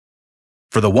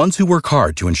For the ones who work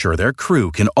hard to ensure their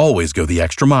crew can always go the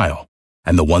extra mile,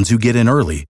 and the ones who get in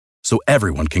early so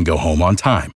everyone can go home on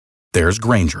time, there's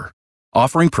Grainger,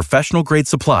 offering professional-grade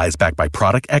supplies backed by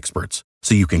product experts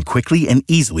so you can quickly and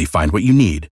easily find what you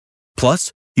need.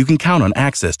 Plus, you can count on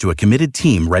access to a committed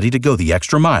team ready to go the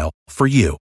extra mile for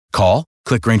you. Call,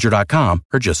 click Grainger.com,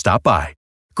 or just stop by.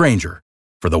 Grainger,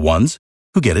 for the ones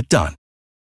who get it done.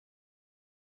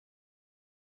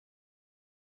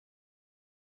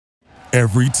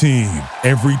 Every team,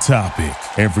 every topic,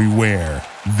 everywhere.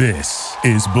 This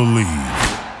is Believe.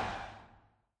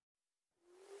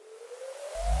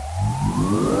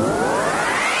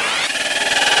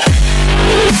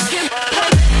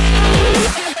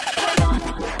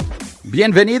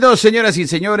 Bienvenidos, señoras y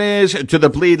señores, to the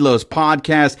Bleed Los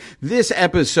podcast. This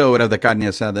episode of the Carne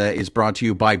Asada is brought to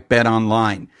you by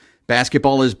BetOnline.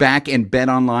 Basketball is back, and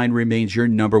BetOnline remains your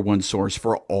number one source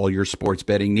for all your sports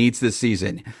betting needs this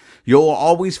season. You'll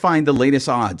always find the latest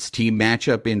odds, team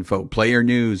matchup info, player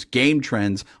news, game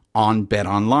trends on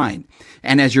BetOnline.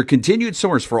 And as your continued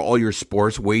source for all your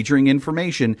sports wagering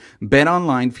information,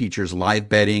 BetOnline features live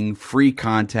betting, free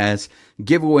contests,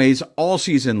 giveaways all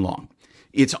season long.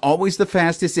 It's always the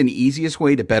fastest and easiest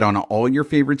way to bet on all your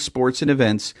favorite sports and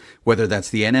events, whether that's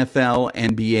the NFL,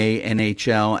 NBA,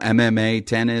 NHL, MMA,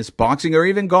 tennis, boxing, or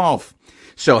even golf.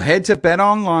 So head to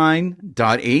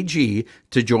betonline.ag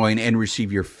to join and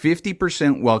receive your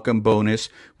 50% welcome bonus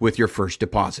with your first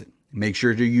deposit. Make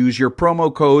sure to use your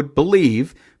promo code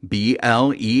BELIEVE,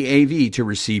 B-L-E-A-V, to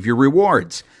receive your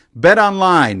rewards.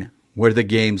 BetOnline, where the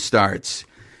game starts.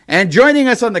 And joining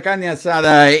us on the Carne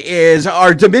Asada is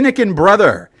our Dominican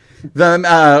brother,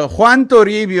 the Juan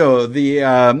Toribio, the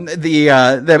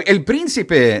El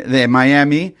Príncipe de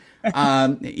Miami.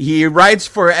 He writes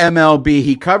for MLB.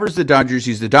 He covers the Dodgers.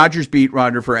 He's the Dodgers beat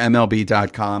writer for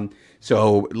MLB.com.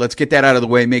 So let's get that out of the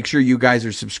way. Make sure you guys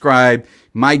are subscribed.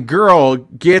 My girl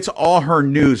gets all her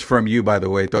news from you, by the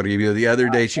way, Toribio. The other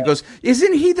day, she goes,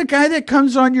 "Isn't he the guy that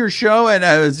comes on your show?" And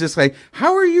I was just like,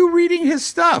 how are you reading his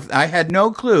stuff? I had no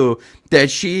clue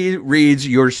that she reads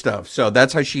your stuff. So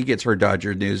that's how she gets her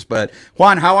Dodger news. But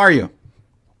Juan, how are you?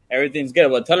 Everything's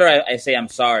good. Well, tell her I say I'm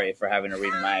sorry for having to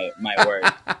read my words.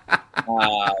 But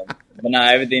no,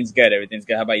 everything's good. Everything's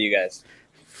good. How about you guys?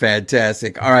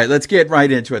 Fantastic. All right, let's get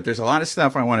right into it. There's a lot of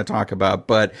stuff I want to talk about,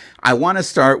 but I want to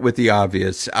start with the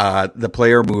obvious, the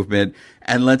player movement,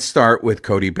 and let's start with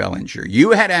Cody Bellinger. You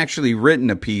had actually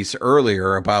written a piece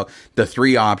earlier about the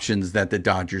three options that the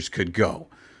Dodgers could go.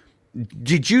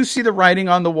 Did you see the writing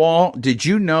on the wall? Did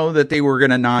you know that they were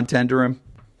going to non-tender him?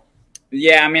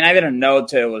 Yeah, I mean, I didn't know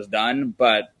till it was done,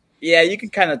 but yeah, you can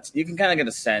kind of get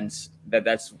a sense that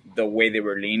that's the way they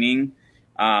were leaning.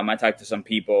 I talked to some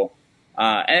people.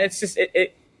 And it's just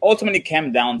it ultimately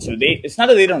came down to it's not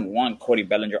that they don't want Cody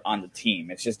Bellinger on the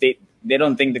team. It's just they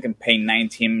don't think they can pay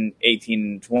 $19,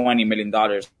 $18, $20 million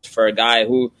for a guy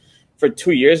who, for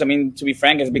 2 years, I mean, to be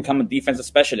frank, has become a defensive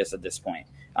specialist at this point.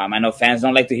 I know fans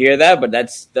don't like to hear that, but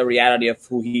that's the reality of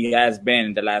who he has been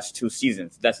in the last 2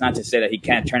 seasons. That's not to say that he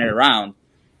can't turn it around,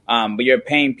 but you're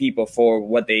paying people for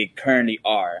what they currently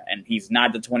are, and he's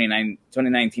not the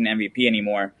 2019 MVP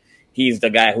anymore. He's the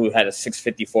guy who had a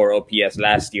 654 OPS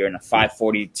last year and a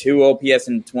 542 OPS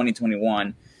in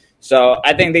 2021. So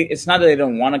I think it's not that they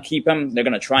don't want to keep him. They're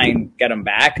going to try and get him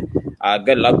back.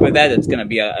 Good luck with that. It's going to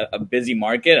be a busy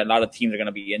market. A lot of teams are going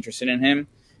to be interested in him.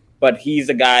 But he's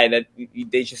a guy that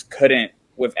they just couldn't,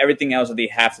 with everything else that they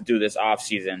have to do this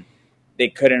offseason, they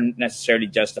couldn't necessarily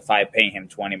justify paying him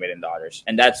 $20 million.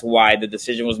 And that's why the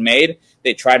decision was made.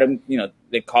 They tried to,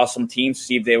 they called some teams to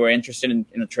see if they were interested in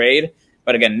a trade.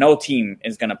 But again, no team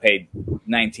is going to pay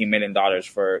 $19 million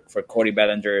for Cody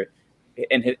Bellinger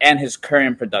and his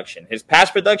current production. His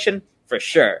past production, for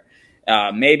sure.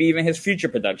 Maybe even his future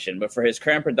production. But for his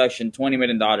current production, $20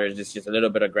 million is just a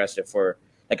little bit aggressive for,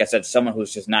 like I said, someone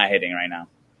who's just not hitting right now.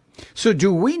 So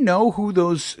do we know who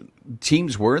those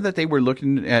teams were that they were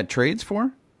looking at trades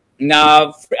for?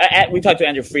 No, we talked to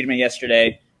Andrew Friedman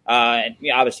yesterday. And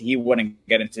obviously, he wouldn't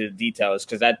get into the details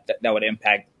because that would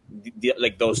impact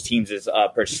like those teams is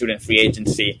pursuing free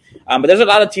agency. But there's a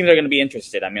lot of teams that are going to be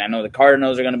interested. I mean, I know the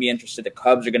Cardinals are going to be interested. The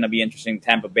Cubs are going to be interested.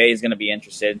 Tampa Bay is going to be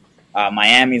interested.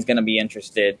 Miami is going to be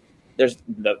interested. There's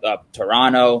the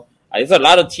Toronto. There's a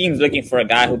lot of teams looking for a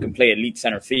guy who can play elite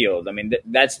center field. I mean,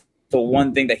 that's the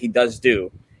one thing that he does do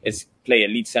is play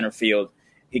elite center field.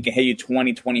 He can hit you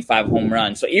 20, 25 home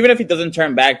runs. So even if he doesn't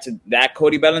turn back to that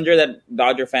Cody Bellinger that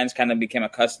Dodger fans kind of became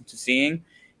accustomed to seeing,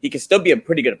 he can still be a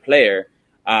pretty good player.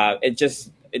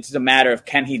 It's a matter of,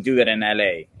 can he do that in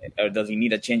LA, or does he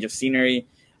need a change of scenery?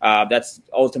 That's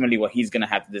ultimately what he's going to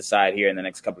have to decide here in the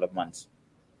next couple of months.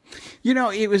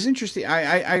 It was interesting.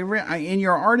 In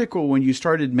your article, when you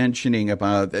started mentioning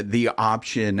about the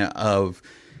option of,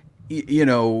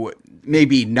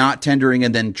 maybe not tendering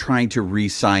and then trying to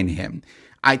re-sign him,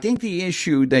 I think the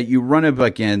issue that you run up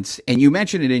against, and you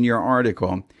mentioned it in your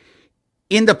article,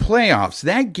 in the playoffs,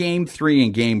 that game 3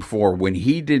 and game 4, when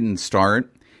he didn't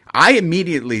start, I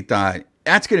immediately thought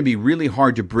that's going to be really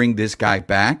hard to bring this guy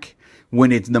back.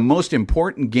 When it's the most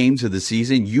important games of the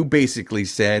season, you basically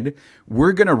said,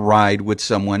 we're going to ride with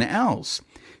someone else.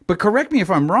 But correct me if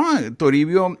I'm wrong,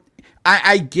 Toribio.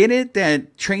 I get it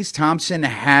that Trace Thompson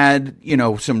had,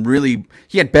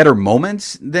 he had better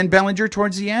moments than Bellinger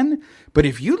towards the end. But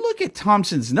if you look at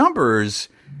Thompson's numbers,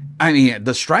 I mean,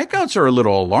 the strikeouts are a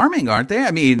little alarming, aren't they?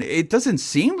 I mean, it doesn't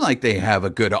seem like they have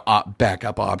a good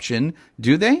backup option,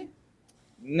 do they?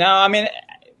 No, I mean,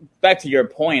 back to your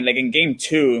point, like in game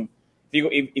 2,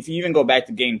 if you even go back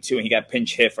to game 2 and he got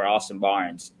pinch hit for Austin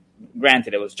Barnes,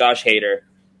 granted, it was Josh Hader,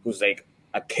 who's like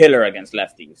a killer against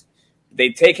lefties.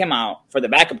 They take him out for the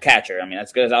backup catcher. I mean,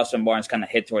 as good as Austin Barnes kind of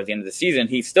hit towards the end of the season,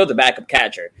 he's still the backup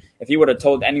catcher. If you would have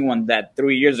told anyone that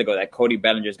 3 years ago that Cody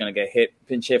Bellinger is going to get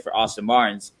pinch hit for Austin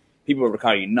Barnes, people would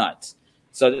call you nuts.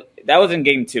 So that was in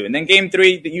game 2. And then game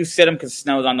 3, you sit him because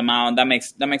Snell's on the mound. That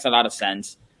makes a lot of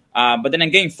sense. But then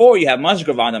in game 4, you have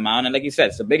Musgrove on the mound. And like you said,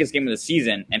 it's the biggest game of the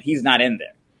season, and he's not in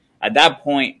there. At that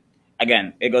point,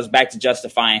 again, it goes back to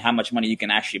justifying how much money you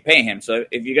can actually pay him. So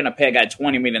if you're going to pay a guy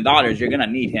 $20 million, you're going to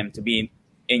need him to be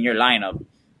in your lineup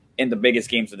in the biggest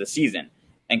games of the season.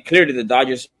 And clearly the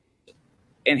Dodgers,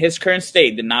 in his current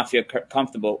state, did not feel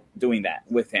comfortable doing that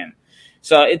with him.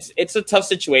 So it's a tough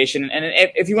situation. And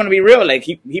if you want to be real, like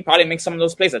he probably makes some of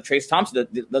those plays that Trace Thompson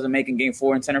doesn't make in game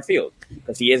 4 in center field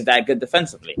because he is that good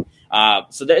defensively.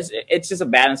 So it's just a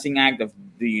balancing act of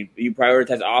you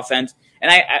prioritize offense.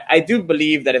 And I do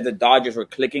believe that if the Dodgers were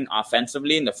clicking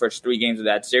offensively in the first 3 games of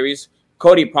that series,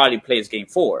 Cody probably plays game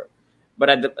 4.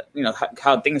 But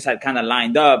how things had kind of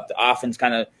lined up, the offense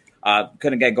kind of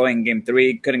couldn't get going in game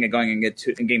 3, couldn't get going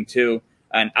in game 2.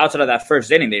 And outside of that first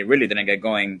inning, they really didn't get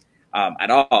going at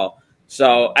all.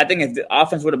 So I think if the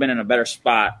offense would have been in a better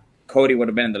spot, Cody would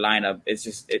have been in the lineup. It's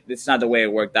just it's not the way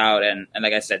it worked out. And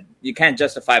like I said, you can't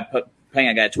justify paying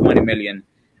a guy $20 million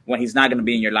when he's not going to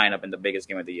be in your lineup in the biggest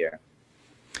game of the year.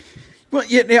 Well,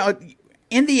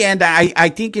 in the end, I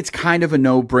think it's kind of a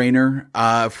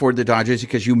no-brainer for the Dodgers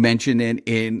because you mentioned it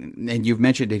and you've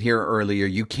mentioned it here earlier.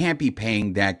 You can't be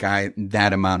paying that guy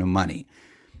that amount of money.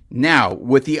 Now,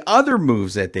 with the other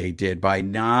moves that they did by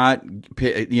not,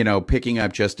 picking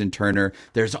up Justin Turner,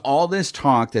 there's all this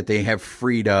talk that they have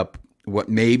freed up what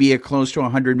maybe close to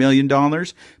 $100 million.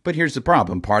 But here's the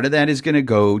problem. Part of that is going to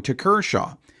go to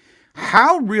Kershaw.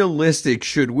 How realistic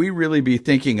should we really be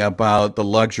thinking about the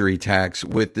luxury tax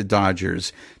with the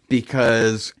Dodgers?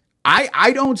 Because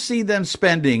I don't see them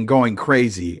spending going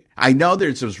crazy. I know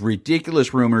there's those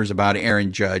ridiculous rumors about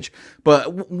Aaron Judge,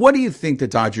 but what do you think the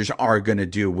Dodgers are going to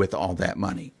do with all that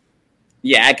money?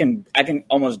 Yeah, I can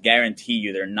almost guarantee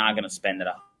you they're not going to spend it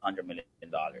 $100 million.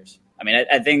 I mean,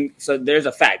 I think so. There's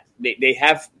a fact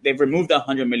they've removed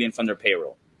 $100 million from their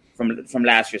payroll. From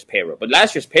last year's payroll. But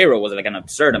last year's payroll was like an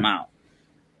absurd amount.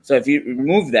 So if you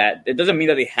remove that, it doesn't mean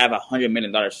that they have $100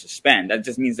 million to spend. That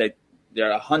just means that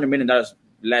they're $100 million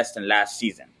less than last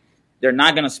season. They're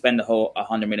not going to spend the whole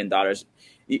 $100 million.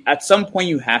 At some point,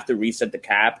 you have to reset the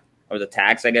cap or the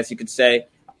tax, I guess you could say.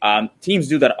 Teams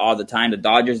do that all the time. The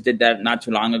Dodgers did that not too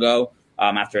long ago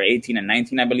after 18 and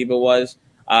 19, I believe it was.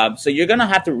 So you're going to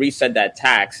have to reset that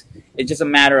tax. It's just a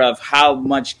matter of how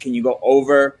much can you go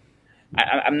over.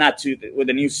 I'm not too with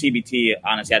the new CBT.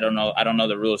 Honestly, I don't know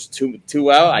the rules too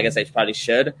well. I guess I probably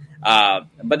should.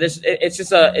 But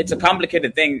it's a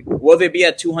complicated thing. Will they be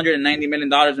at $290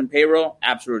 million in payroll?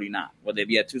 Absolutely not. Will they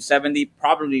be at 270?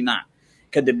 Probably not.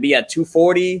 Could they be at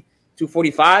 240,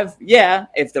 245? Yeah,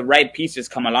 if the right pieces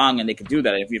come along and they could do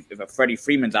that. If a Freddie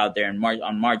Freeman's out there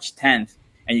on March 10th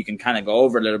and you can kind of go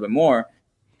over a little bit more,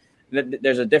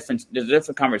 there's a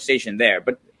different conversation there.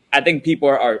 But I think people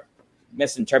are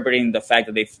misinterpreting the fact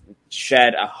that they've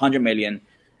shed $100 million.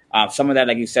 Some of that,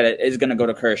 like you said, is going to go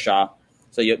to Kershaw.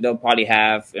 So they'll probably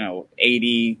have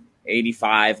 80,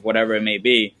 85, whatever it may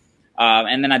be.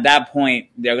 And then at that point,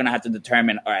 they're going to have to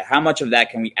determine, all right, how much of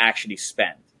that can we actually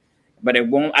spend? But it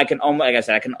won't. I can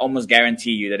almost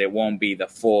guarantee you that it won't be the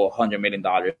full $100 million.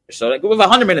 So like with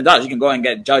 $100 million, you can go and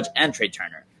get Judge and Trey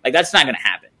Turner. Like that's not going to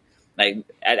happen. Like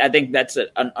I think that's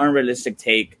an unrealistic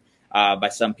take by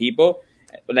some people.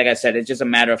 But like I said, it's just a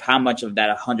matter of how much of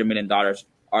that $100 million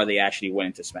are they actually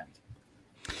willing to spend.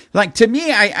 Like, to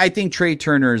me, I think Trey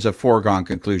Turner is a foregone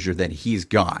conclusion that he's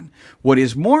gone. What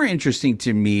is more interesting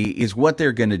to me is what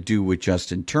they're going to do with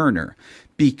Justin Turner.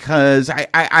 Because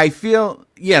I feel,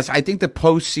 yes, I think the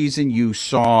postseason you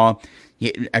saw,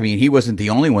 I mean, he wasn't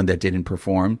the only one that didn't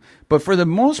perform. But for the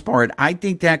most part, I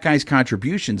think that guy's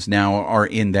contributions now are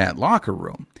in that locker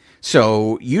room.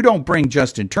 So you don't bring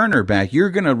Justin Turner back, you're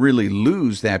going to really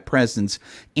lose that presence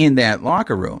in that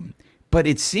locker room. But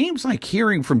it seems like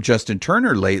hearing from Justin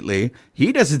Turner lately,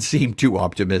 he doesn't seem too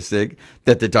optimistic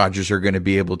that the Dodgers are going to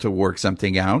be able to work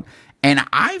something out. And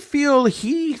I feel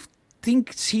he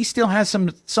thinks he still has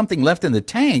something left in the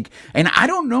tank. And I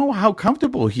don't know how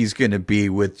comfortable he's going to be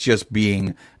with just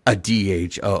being a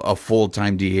DH, a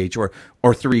full-time DH,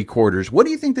 or three quarters. What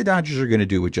do you think the Dodgers are going to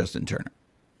do with Justin Turner?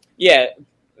 Yeah,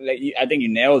 I think you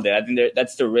nailed it. I think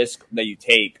that's the risk that you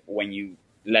take when you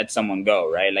let someone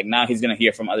go, right? Like, now he's going to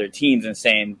hear from other teams and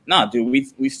saying, no,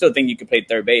 dude, we still think you could play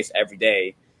third base every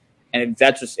day. And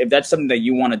if that's something that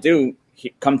you want to do,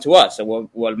 come to us and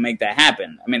we'll make that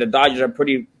happen. I mean, the Dodgers are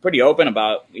pretty open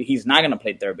about he's not going to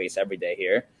play third base every day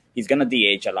here. He's going to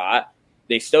DH a lot.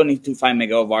 They still need to find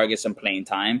Miguel Vargas some playing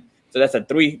time. So that's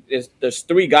there's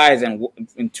three guys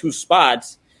in two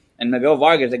spots. And Miguel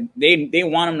Vargas, they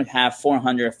want him to have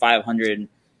 400, 500-ish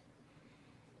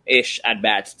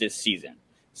at-bats this season.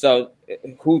 So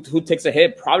who takes a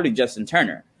hit? Probably Justin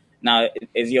Turner. Now,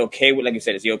 is he okay with, like you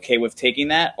said, is he okay with taking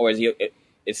that? Or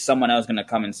is someone else going to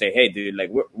come and say, hey, dude,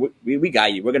 like we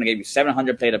got you. We're going to give you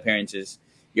 700 plate appearances.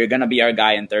 You're going to be our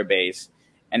guy in third base.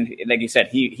 And like you said,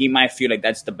 he might feel like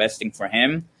that's the best thing for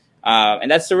him. And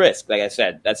that's the risk. Like I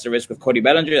said, that's the risk with Cody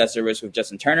Bellinger. That's the risk with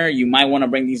Justin Turner. You might want to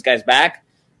bring these guys back.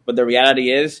 But the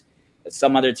reality is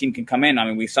some other team can come in. I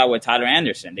mean, we saw with Tyler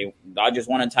Anderson. The Dodgers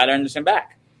wanted Tyler Anderson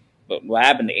back. But what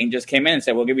happened? The Angels came in and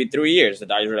said, we'll give you 3 years. The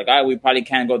Dodgers were like, all right, we probably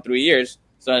can't go 3 years.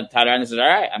 So Tyler Anderson said, all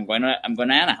right, I'm going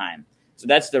to Anaheim. So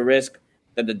that's the risk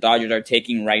that the Dodgers are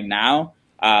taking right now.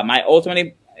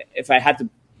 Ultimately, if I had to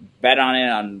bet on it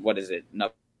on,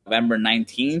 November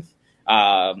 19th,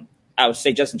 I would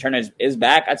say Justin Turner is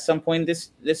back at some point this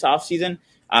offseason.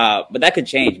 But that could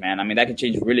change, man. I mean, that could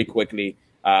change really quickly.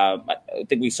 I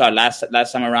think we saw last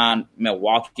time around,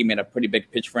 Milwaukee made a pretty big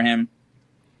pitch for him.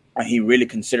 He really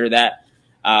considered that.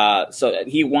 So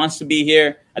he wants to be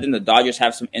here. I think the Dodgers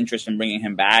have some interest in bringing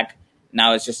him back.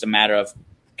 Now it's just a matter of,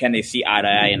 can they see eye to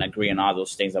eye and agree on all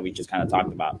those things that we just kind of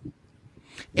talked about?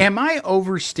 Am I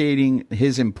overstating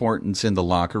his importance in the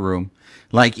locker room?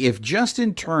 Like, if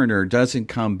Justin Turner doesn't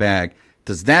come back,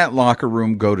 does that locker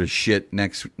room go to shit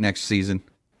next season?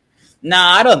 No,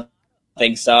 I don't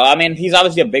think so. I mean, he's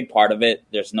obviously a big part of it.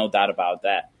 There's no doubt about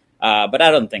that. But I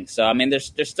don't think so. I mean,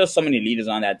 there's still so many leaders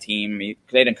on that team.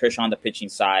 Clayton Kershaw on the pitching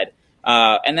side.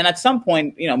 And then at some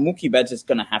point, Mookie Betts is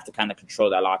going to have to kind of control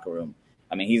that locker room.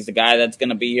 I mean, he's the guy that's going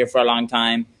to be here for a long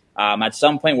time. At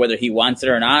some point, whether he wants it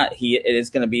or not, it is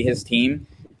going to be his team.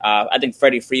 I think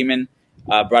Freddie Freeman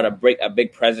brought a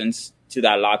big presence to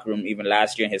that locker room even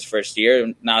last year in his first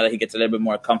year. Now that he gets a little bit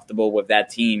more comfortable with that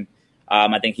team,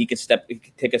 I think he could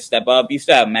take a step up. You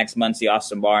still have Max Muncy,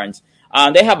 Austin Barnes.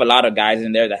 They have a lot of guys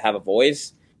in there that have a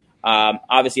voice.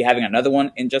 Obviously, having another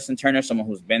one in Justin Turner, someone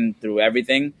who's been through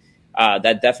everything,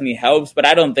 that definitely helps. But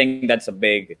I don't think that's a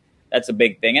big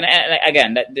thing. And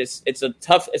again, it's a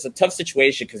tough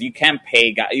situation because you can't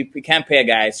pay a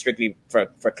guy strictly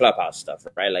for clubhouse stuff,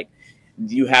 right? Like,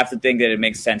 you have to think that it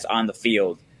makes sense on the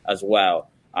field as well.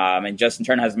 And Justin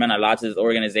Turner has meant a lot to this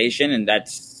organization, and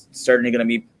that's certainly going to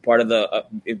be part of the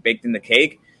baked in the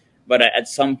cake. But at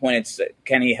some point, it's,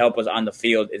 can he help us on the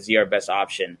field? Is he our best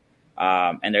option?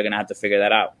 And they're going to have to figure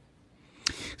that out.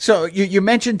 So you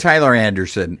mentioned Tyler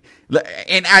Anderson,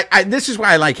 and I this is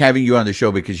why I like having you on the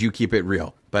show, because you keep it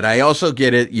real. But I also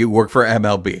get it. You work for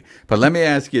MLB. But let me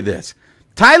ask you this.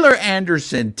 Tyler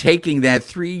Anderson taking that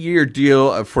 3-year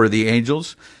deal for the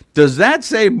Angels, does that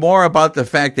say more about the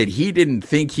fact that he didn't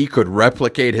think he could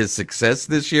replicate his success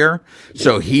this year?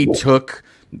 So he took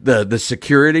the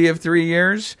security of 3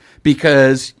 years?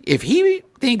 Because if he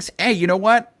thinks, hey, you know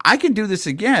what, I can do this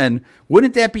again,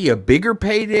 wouldn't that be a bigger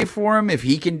payday for him if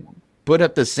he can put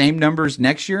up the same numbers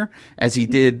next year as he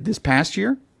did this past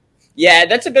year? Yeah,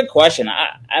 that's a good question.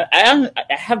 I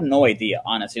have no idea,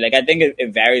 honestly. Like, I think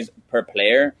it varies per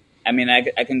player. I mean,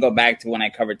 I can go back to when I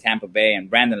covered Tampa Bay, and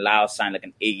Brandon Lau signed like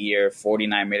an 8-year,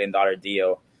 $49 million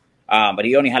deal. But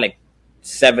he only had like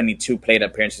 72 plate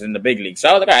appearances in the big league. So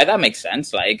I was like, all right, that makes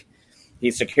sense. Like,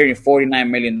 he's securing $49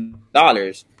 million.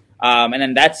 And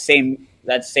then that same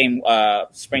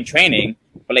spring training,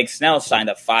 Blake Snell signed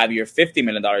a 5-year, $50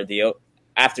 million deal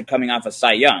after coming off a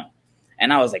Cy Young.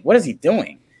 And I was like, what is he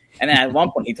doing? And then at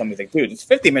one point he told me, he's like, dude, it's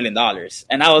 $50 million.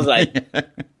 And I was like,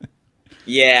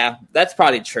 yeah, that's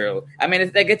probably true. I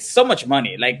mean, it's so much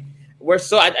money. Like,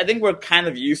 I think we're kind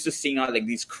of used to seeing all like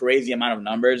these crazy amount of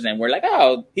numbers, and we're like,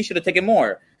 oh, he should have taken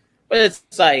more. But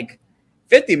it's like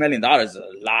 $50 million is a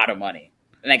lot of money.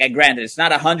 And like, granted, it's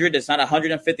not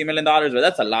 $150 million, but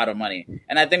that's a lot of money.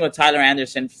 And I think with Tyler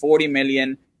Anderson, $40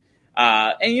 million.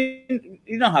 And you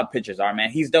know how pitchers are, man.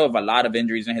 He's dealt with a lot of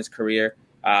injuries in his career.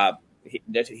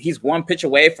 He's one pitch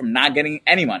away from not getting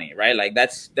any money, right? Like,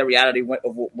 that's the reality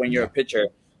of when you're a pitcher.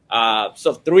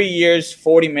 So 3 years,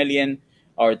 $40 million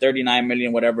or $39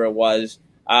 million, whatever it was.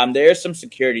 There is some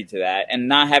security to that, and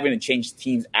not having to change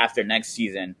teams after next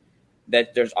season.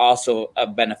 That there's also a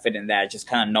benefit in that, just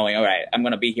kind of knowing, all right, I'm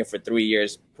going to be here for 3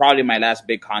 years, probably my last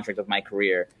big contract of my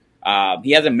career.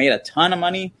 He hasn't made a ton of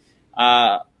money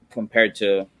compared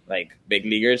to like big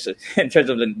leaguers in terms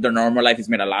of the normal life. He's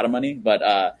made a lot of money, but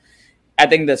I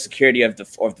think the security of the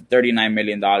 $39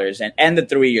 million and the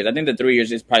 3 years, I think the 3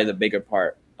 years is probably the bigger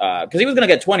part, because he was going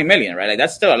to get $20 million, right? Like,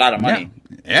 that's still a lot of money.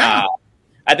 Yeah.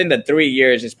 I think the 3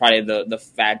 years is probably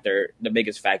the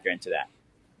biggest factor into that.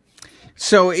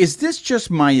 So is this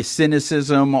just my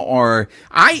cynicism, or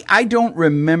I don't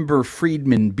remember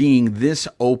Friedman being this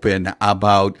open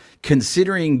about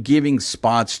considering giving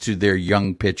spots to their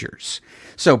young pitchers.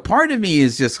 So part of me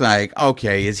is just like,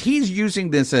 okay, is he's using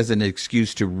this as an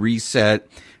excuse to reset?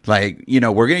 Like,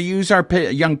 we're going to use our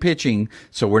young pitching,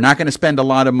 so we're not going to spend a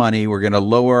lot of money. We're going to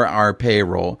lower our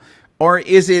payroll. Or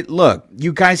is it, look,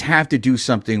 you guys have to do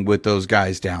something with those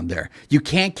guys down there. You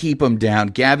can't keep them down.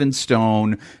 Gavin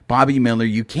Stone, Bobby Miller,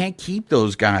 you can't keep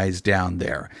those guys down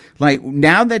there. Like,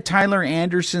 now that Tyler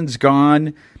Anderson's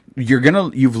gone,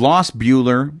 you've lost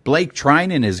Buehler. Blake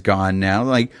Trinan is gone now.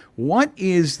 Like, what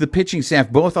is the pitching staff,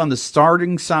 both on the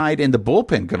starting side and the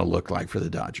bullpen, going to look like for the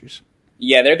Dodgers?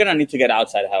 Yeah, they're going to need to get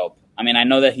outside help. I mean, I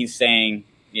know that he's saying,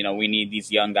 we need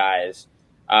these young guys.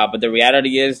 But the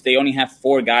reality is they only have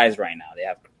 4 guys right now. They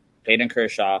have Clayton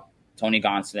Kershaw, Tony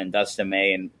Gonsolin, Dustin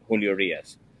May, and Julio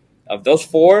Urías. Of those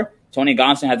 4, Tony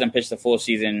Gonsolin hasn't pitched a full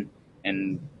season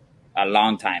in a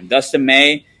long time. Dustin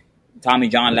May, Tommy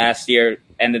John last year,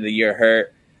 end of the year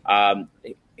hurt.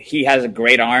 He has a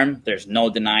great arm. There's no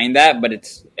denying that, but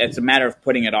it's a matter of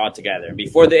putting it all together.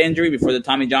 Before the injury, before the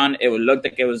Tommy John, it would look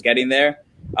like it was getting there.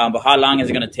 But how long is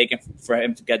it going to take for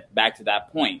him to get back to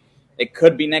that point? It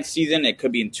could be next season. It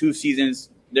could be in 2 seasons.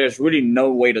 There's really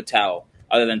no way to tell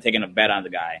other than taking a bet on the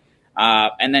guy.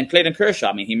 And then Clayton Kershaw,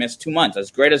 I mean, he missed 2 months.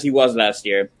 As great as he was last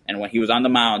year, and when he was on the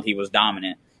mound, he was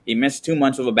dominant. He missed 2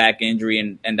 months with a back injury,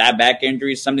 and that back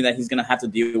injury is something that he's going to have to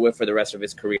deal with for the rest of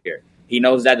his career. He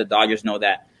knows that. The Dodgers know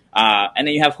that. And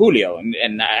then you have Julio,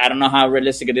 and I don't know how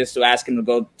realistic it is to ask him to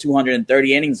go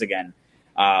 230 innings again,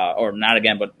 or not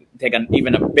again, but take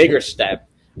even a bigger step.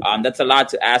 That's a lot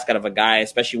to ask out of a guy,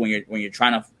 especially when you're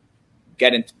trying to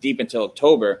get deep into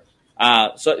October.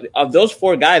 So of those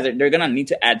 4 guys, they're going to need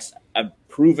to add a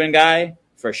proven guy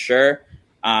for sure.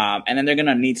 And then they're going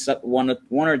to need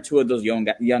one or two of those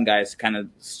young guys to kind of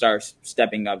start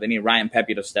stepping up. They need Ryan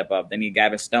Pepe to step up. They need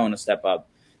Gavin Stone to step up.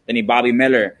 They need Bobby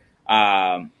Miller,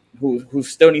 who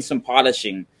still needs some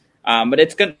polishing. But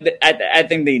it's good. I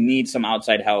think they need some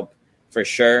outside help for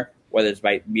sure, whether it's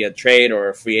via trade or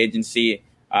a free agency.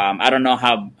 I don't know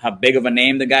how big of a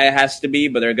name the guy has to be,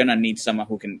 but they're going to need someone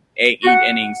who can A, eat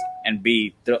innings, and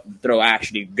B, throw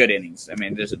actually good innings. I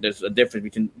mean, there's a difference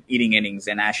between eating innings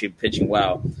and actually pitching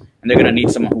well. And they're going to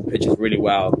need someone who pitches really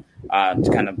well to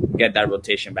kind of get that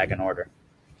rotation back in order.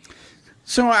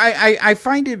 So I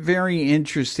find it very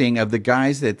interesting of the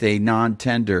guys that they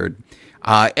non-tendered,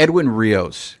 Edwin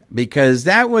Rios, because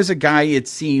that was a guy, it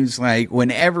seems like,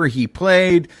 whenever he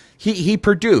played, he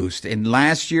produced. And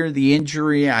last year, the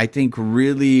injury, I think,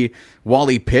 really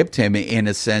Wally pipped him in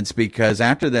a sense, because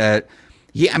after that,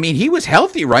 he was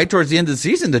healthy right towards the end of the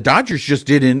season. The Dodgers just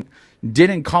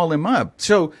didn't call him up.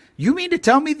 So you mean to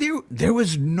tell me there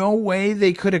was no way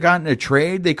they could have gotten a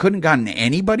trade? They couldn't have gotten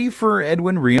anybody for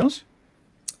Edwin Rios?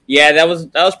 Yeah, that was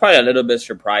probably a little bit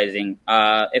surprising.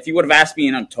 If you would have asked me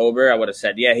in October, I would have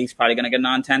said, yeah, he's probably going to get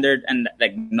non-tendered, and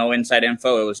like no inside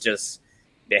info. It was just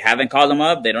they haven't called him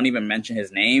up. They don't even mention his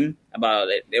name about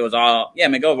it. It was all, yeah,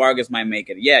 Miguel Vargas might make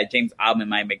it. Yeah, James Outman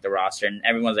might make the roster, and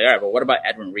everyone's like, all right, but what about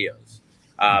Edwin Rios?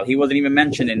 He wasn't even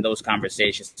mentioned in those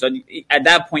conversations. So at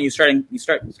that point, you start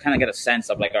to kind of get a sense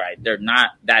of like, all right, they're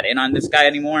not that in on this guy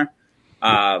anymore.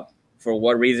 For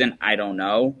what reason, I don't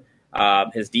know.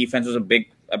 His defense was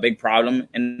a big problem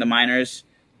in the minors,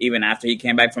 even after he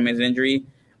came back from his injury.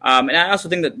 And I also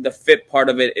think that the fit part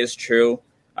of it is true.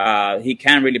 He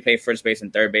can't really play first base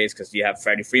and third base because you have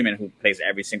Freddie Freeman, who plays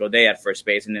every single day at first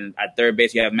base. And then at third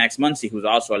base, you have Max Muncy, who's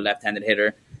also a left-handed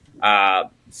hitter.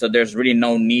 So there's really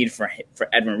no need for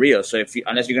Edwin Rios. So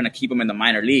unless you're going to keep him in the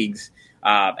minor leagues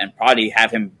and probably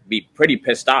have him be pretty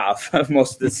pissed off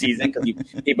most of the season because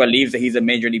he believes that he's a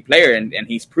major league player and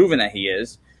he's proven that he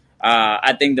is.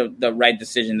 I think the right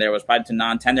decision there was probably to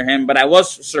non-tender him. But I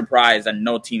was surprised that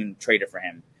no team traded for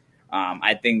him.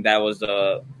 I think that was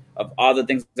of all the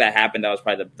things that happened, that was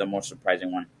probably the most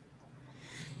surprising one.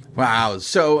 Wow.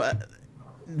 So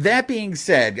that being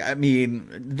said, I mean,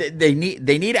 they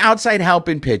need outside help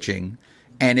in pitching,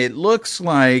 and it looks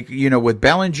like, with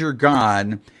Bellinger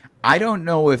gone, I don't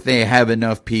know if they have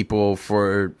enough people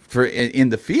for in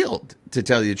the field, to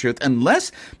tell you the truth,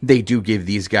 unless they do give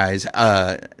these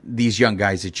young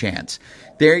guys a chance.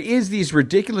 There is these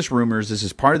ridiculous rumors. This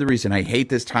is part of the reason I hate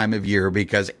this time of year,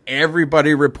 because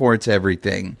everybody reports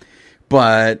everything.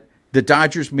 But the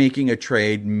Dodgers making a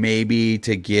trade maybe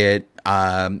to get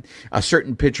a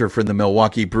certain pitcher for the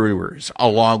Milwaukee Brewers,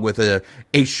 along with a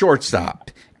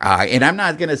shortstop. And I'm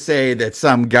not going to say that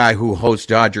some guy who hosts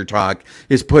Dodger Talk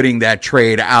is putting that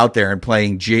trade out there and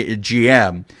playing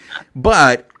GM.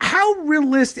 But how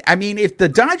realistic? I mean, if the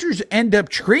Dodgers end up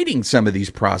trading some of these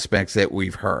prospects that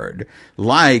we've heard,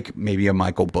 like maybe a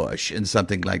Michael Busch and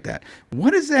something like that,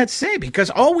 what does that say? Because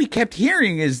all we kept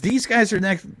hearing is these guys are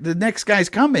the next guy's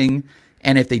coming.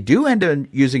 And if they do end up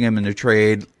using him in a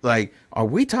trade, like, are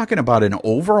we talking about an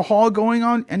overhaul going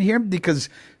on in here? Because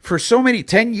for so many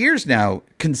 10 years now,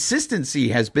 consistency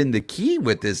has been the key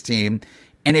with this team.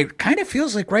 And it kind of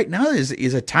feels like right now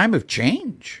is a time of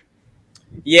change.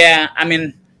 Yeah, I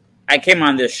mean, I came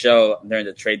on this show during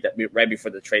the trade right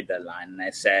before the trade deadline, and I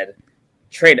said,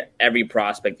 trade every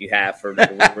prospect you have for.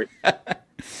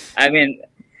 I mean,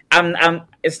 I'm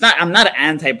not an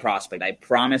anti-prospect. I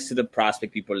promise to the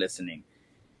prospect people listening.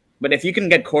 But if you can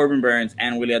get Corbin Burnes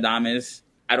and Willy Adames,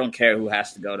 I don't care who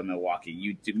has to go to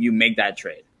Milwaukee. You make that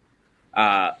trade.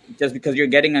 Just because you're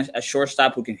getting a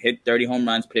shortstop who can hit 30 home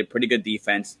runs, play pretty good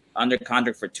defense, under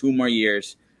contract for 2 more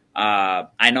years.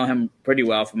 I know him pretty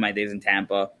well from my days in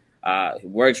Tampa. He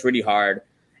works really hard.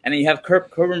 And then you have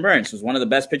Corbin Burnes, who's one of the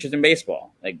best pitchers in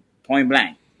baseball, like point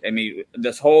blank. I mean,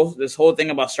 this whole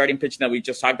thing about starting pitching that we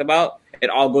just talked about,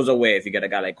 it all goes away if you get a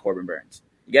guy like Corbin Burnes.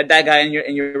 You get that guy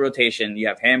in your rotation. You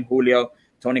have him, Julio,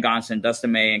 Tony Gonsolin,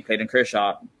 Dustin May, and Clayton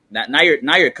Kershaw. Now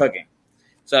you're cooking.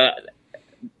 So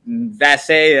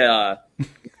Vassay,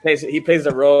 he plays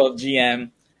the role of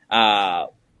GM,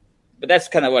 but that's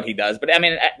kind of what he does. But I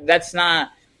mean, that's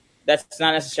not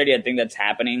necessarily a thing that's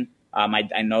happening.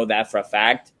 I know that for a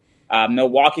fact.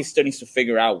 Milwaukee still needs to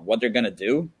figure out what they're gonna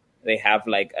do. They have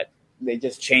they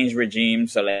just changed regime,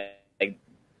 so like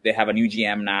they have a new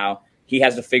GM now. He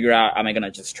has to figure out: am I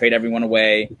gonna just trade everyone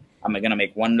away? Am I gonna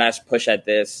make one last push at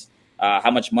this?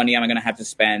 How much money am I gonna have to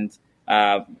spend?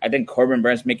 I think Corbin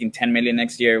Burnes is making $10 million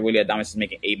next year. Willy Adames is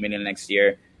making $8 million next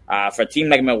year. For a team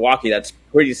like Milwaukee, that's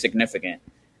pretty significant.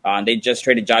 They just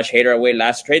traded Josh Hader away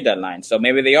last trade deadline, so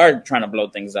maybe they are trying to blow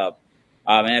things up.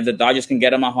 And if the Dodgers can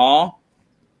get him a haul,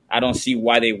 I don't see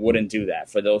why they wouldn't do that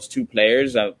for those 2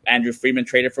 players. Andrew Friedman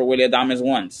traded for Willy Adames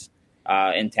once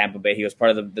in Tampa Bay. He was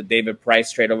part of the David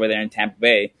Price trade over there in Tampa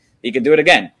Bay. He could do it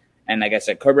again. And like I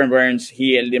said, Corbin Burnes,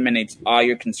 he eliminates all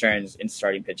your concerns in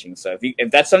starting pitching. So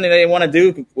if that's something that they want to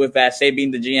do with Vassay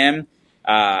being the GM,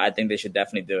 I think they should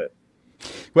definitely do it.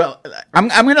 Well, I'm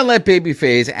going to let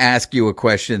Babyface ask you a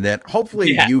question that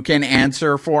hopefully you can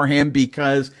answer for him,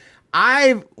 because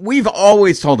we've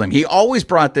always told him, he always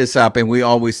brought this up and we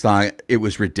always thought it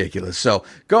was ridiculous. So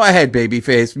go ahead,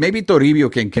 Babyface. Maybe Toribio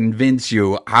can convince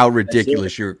you how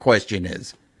ridiculous your question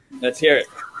is. Let's hear it.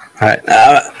 All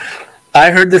right. I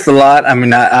heard this a lot. I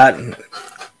mean, I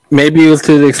maybe it was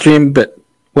to the extreme, but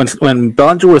when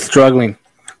Bellinger was struggling,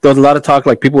 there was a lot of talk.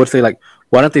 Like people would say, like,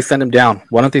 why don't they send him down?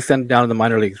 Why don't they send him down to the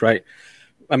minor leagues? Right?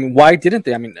 I mean, why didn't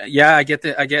they? I mean, yeah, I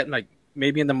get like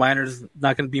maybe in the minors,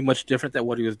 not going to be much different than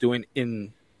what he was doing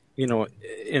in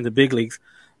the big leagues,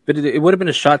 but it would have been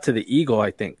a shot to the ego,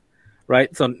 I think.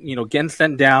 Right? So getting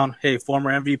sent down. Hey, former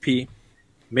MVP,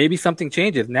 maybe something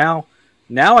changes now.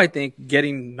 I think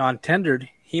getting non-tendered,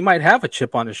 he might have a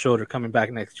chip on his shoulder coming back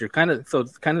next year. So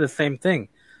it's kind of the same thing,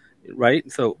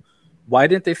 right? So why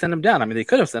didn't they send him down? I mean, they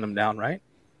could have sent him down, right?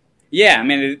 Yeah, I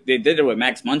mean, they did it with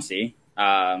Max Muncy.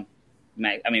 Max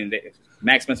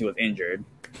Muncy was injured,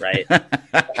 right?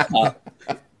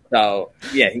 So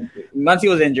yeah, Muncy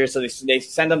was injured, so they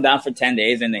sent him down for 10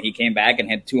 days, and then he came back and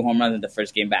hit 2 home runs in the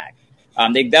first game back.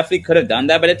 They definitely could have done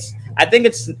that, but I think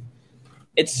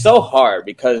it's so hard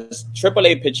because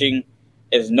AAA pitching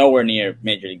is nowhere near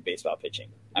Major League Baseball pitching.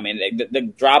 I mean, the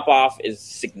drop off is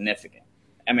significant.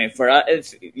 I mean, for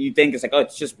us, you think it's like, oh,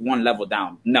 it's just one level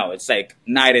down. No, it's like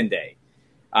night and day.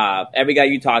 Every guy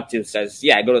you talk to says,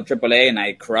 yeah, I go to AAA and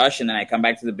I crush, and then I come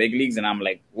back to the big leagues and I'm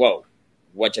like, whoa,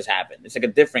 what just happened? It's like a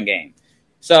different game.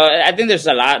 So I think there's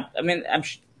a lot. I mean,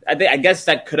 I guess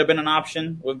that could have been an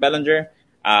option with Bellinger.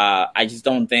 I just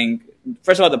don't think.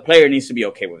 First of all, the player needs to be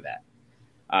okay with that.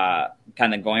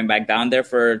 Kind of going back down there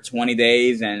for 20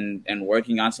 days and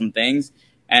working on some things.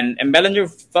 And Bellinger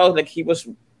felt like he was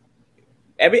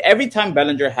every time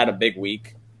Bellinger had a big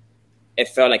week, it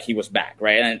felt like he was back,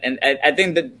 right? And I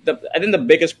think the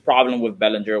biggest problem with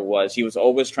Bellinger was he was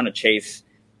always trying to chase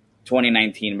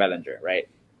 2019 Bellinger, right?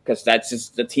 Because that's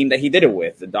just the team that he did it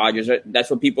with. The Dodgers,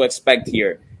 that's what people expect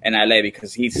here in LA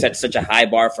because he set such a high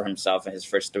bar for himself in his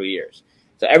first 3 years.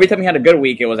 So every time he had a good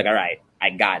week, it was like, all right, I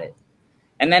got it.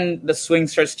 And then the swing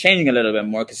starts changing a little bit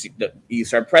more because you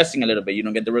start pressing a little bit. You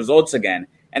don't get the results again.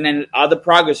 And then all the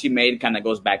progress you made kind of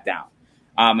goes back down.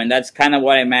 And that's kind of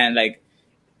what I meant. Like,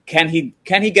 can he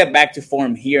get back to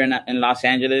form here in Los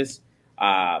Angeles?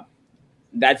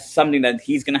 That's something that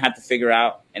he's going to have to figure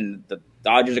out, and the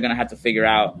Dodgers are going to have to figure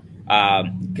out.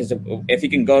 Because if he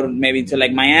can go maybe to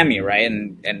like Miami, right,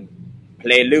 and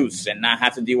play loose and not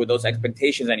have to deal with those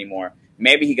expectations anymore,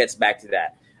 maybe he gets back to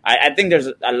that. I think there's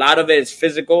a lot of it is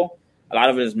physical, a lot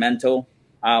of it is mental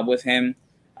with him.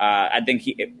 I think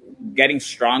getting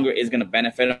stronger is going to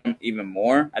benefit him even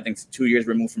more. I think 2 years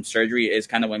removed from surgery is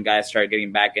kind of when guys start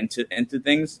getting back into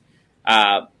things.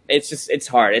 It's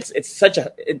hard.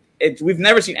 We've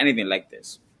never seen anything like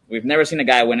this. We've never seen a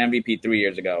guy win MVP 3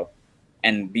 years ago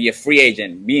and be a free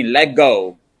agent, being let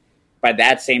go by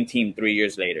that same team 3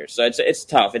 years later. So it's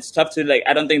tough. It's tough to like.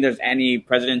 I don't think there's any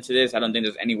precedent to this. I don't think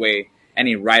there's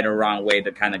any right or wrong way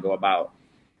to kind of go about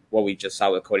what we just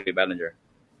saw with Cody Bellinger.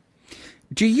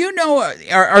 Do you know,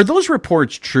 are those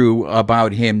reports true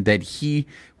about him that he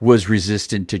was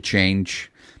resistant to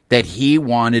change, that he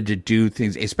wanted to do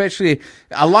things, especially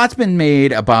a lot's been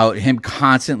made about him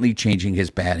constantly changing his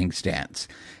batting stance.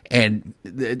 And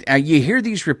you hear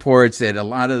these reports that a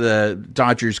lot of the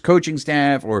Dodgers coaching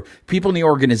staff or people in the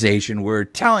organization were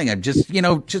telling him, just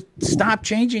stop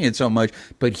changing it so much.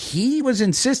 But he was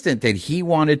insistent that he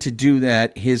wanted to do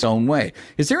that his own way.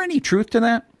 Is there any truth to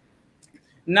that?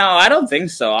 No, I don't think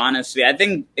so, honestly. I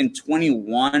think in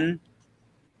 21,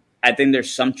 I think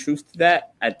there's some truth to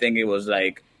that. I think it was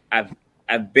like,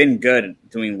 I've been good at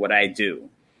doing what I do.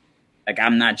 Like,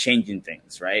 I'm not changing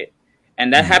things, right?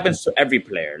 And that happens to every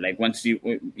player. Like, once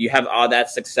you have all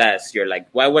that success, you're like,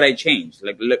 why would I change?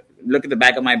 Like, look at the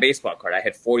back of my baseball card. I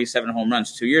hit 47 home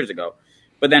runs 2 years ago.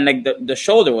 But then, like, the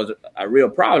shoulder was a real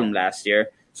problem last year.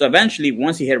 So eventually,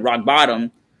 once he hit rock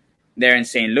bottom there in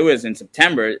St. Louis in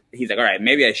September, he's like, all right,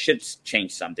 maybe I should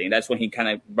change something. That's when he kind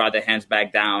of brought the hands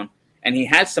back down. And he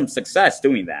had some success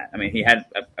doing that. I mean, he had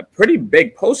a pretty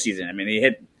big postseason. I mean, he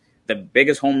hit the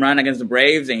biggest home run against the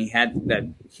Braves, and he had that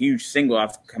huge single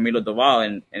off Camilo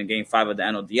Doval in Game 5 of the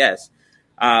NLDS.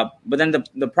 But then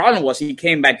the problem was he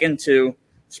came back into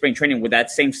spring training with that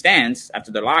same stance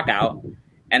after the lockout,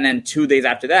 and then 2 days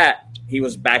after that, he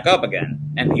was back up again,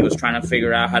 and he was trying to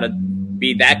figure out how to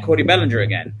be that Cody Bellinger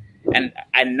again. And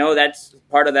I know that's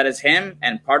part of that is him,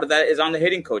 and part of that is on the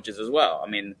hitting coaches as well. I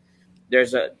mean,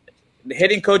 the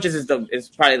hitting coaches is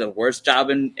probably the worst job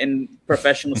in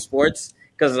professional sports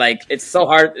because like it's so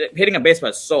hard. Hitting a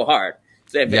baseball is so hard.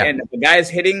 So if the guy is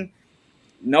hitting,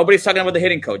 nobody's talking about the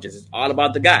hitting coaches. It's all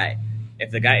about the guy.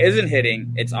 If the guy isn't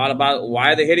hitting, it's all about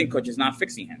why the hitting coach is not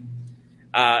fixing him.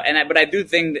 But I do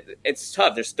think that it's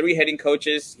tough. There's 3 hitting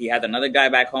coaches. He had another guy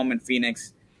back home in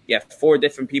Phoenix. You have 4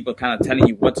 different people kind of telling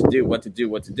you what to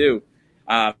do.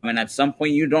 And at some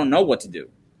point, you don't know what to do.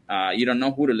 You don't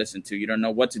know who to listen to. You don't know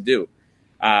what to do.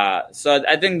 So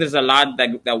I think there's a lot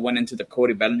that went into the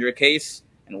Cody Bellinger case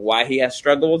and why he has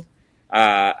struggled.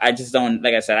 I just don't,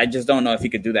 like I said, I just don't know if he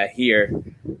could do that here.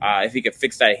 If he could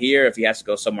fix that here, if he has to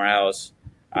go somewhere else.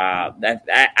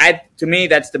 To me,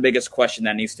 that's the biggest question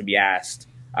that needs to be asked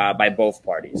by both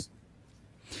parties.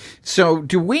 So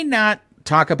do we not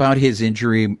talk about his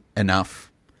injury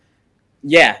enough?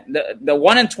 Yeah, the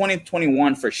one in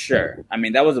 2021 for sure. I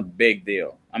mean, that was a big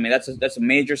deal. I mean, that's a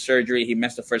major surgery. He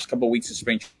missed the first couple of weeks of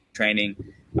spring training.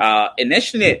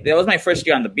 Initially, that was my first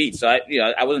year on the beat, so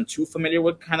I wasn't too familiar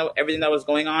with kind of everything that was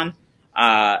going on.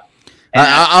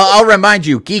 I'll remind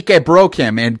you, Kike broke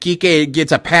him, and Kike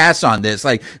gets a pass on this.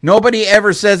 Like nobody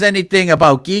ever says anything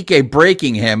about Kike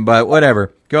breaking him, but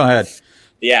whatever. Go ahead.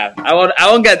 Yeah, I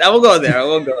won't go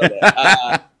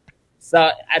there. So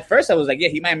at first I was like, yeah,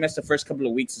 he might miss the first couple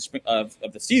of weeks of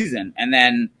the season. And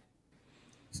then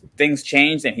things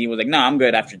changed and he was like, no, I'm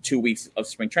good after 2 weeks of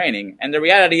spring training. And the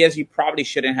reality is he probably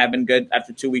shouldn't have been good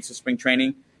after 2 weeks of spring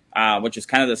training, which is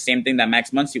kind of the same thing that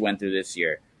Max Muncy went through this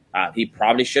year. He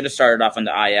probably should have started off on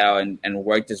the IL and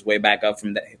worked his way back up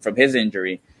from his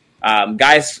injury.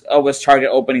 Guys always target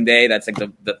opening day. That's like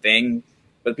the thing.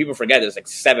 But people forget there's like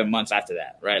 7 months after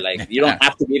that, right? Like you don't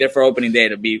have to be there for opening day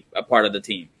to be a part of the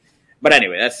team. But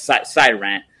anyway, that's side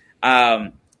rant.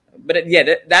 That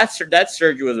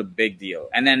surgery was a big deal.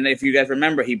 And then if you guys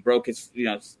remember, he broke his,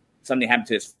 something happened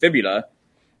to his fibula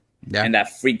and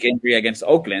that freak injury against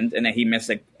Oakland. And then he missed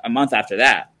like a month after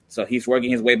that. So he's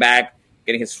working his way back,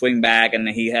 getting his swing back. And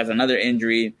then he has another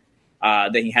injury.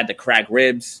 Then he had to crack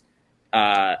ribs.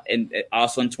 Also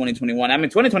in 2021. I mean,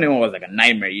 2021 was like a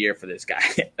nightmare year for this guy.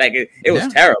 Like it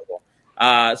was terrible.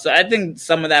 So I think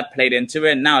some of that played into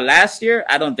it. Now, last year,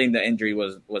 I don't think the injury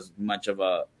was much of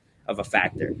a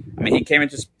factor. I mean, he came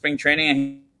into spring training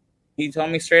and he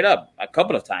told me straight up a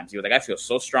couple of times. He was like, I feel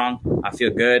so strong. I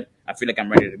feel good. I feel like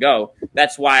I'm ready to go.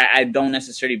 That's why I don't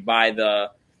necessarily buy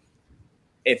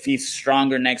if he's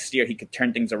stronger next year, he could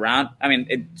turn things around. I mean,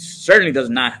 it certainly does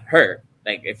not hurt.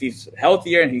 Like, if he's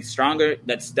healthier and he's stronger,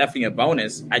 that's definitely a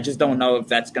bonus. I just don't know if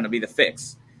that's going to be the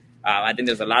fix. I think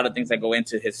there's a lot of things that go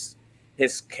into his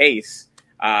case.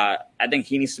 I think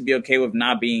he needs to be okay with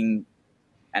not being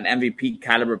an MVP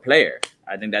caliber player.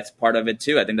 I think that's part of it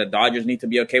too. I think the Dodgers need to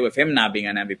be okay with him not being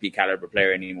an MVP caliber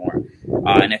player anymore.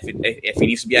 And if he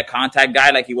needs to be a contact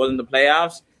guy like he was in the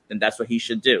playoffs, then that's what he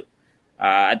should do.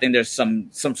 I think there's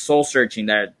some soul searching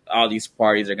that all these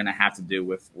parties are going to have to do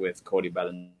with Cody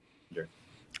Bellinger.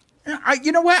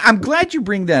 You know what? I'm glad you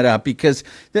bring that up because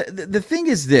the thing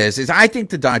is I think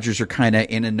the Dodgers are kind of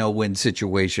in a no-win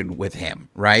situation with him,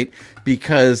 right?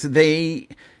 Because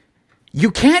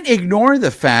you can't ignore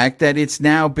the fact that it's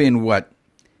now been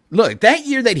look, that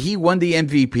year that he won the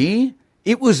MVP,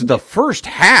 it was the first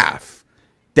half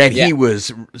that he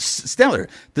was stellar.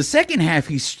 The second half,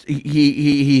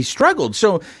 he struggled.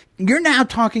 So you're now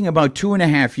talking about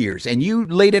 2.5 years, and you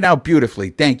laid it out beautifully.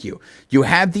 Thank you. You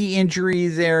have the injury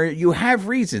there. You have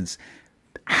reasons.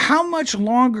 How much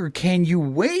longer can you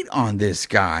wait on this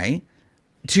guy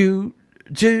to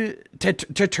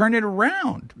turn it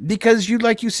around? Because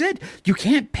like you said, you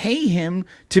can't pay him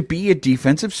to be a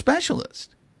defensive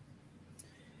specialist.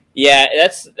 Yeah,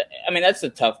 that's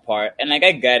the tough part. And like,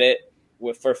 I get it.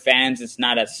 For fans, it's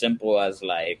not as simple as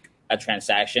like a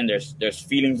transaction. There's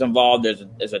feelings involved.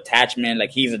 There's attachment. Like,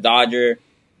 he's a Dodger.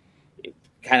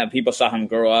 Kind of people saw him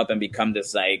grow up and become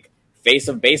this like face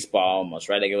of baseball almost,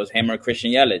 right? Like it was him or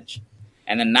Christian Yelich.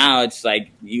 And then now it's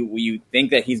like you think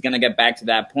that he's going to get back to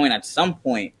that point at some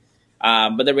point.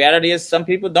 But the reality is some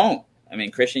people don't. I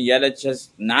mean, Christian Yelich has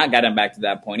not gotten back to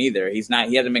that point either. He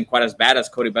hasn't been quite as bad as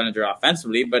Cody Bellinger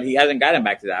offensively, but he hasn't gotten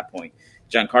back to that point.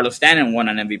 Giancarlo Stanton won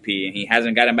an MVP, and he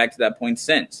hasn't gotten back to that point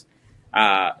since.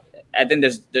 I think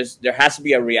there has to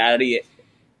be a reality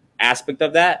aspect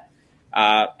of that,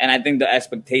 and I think the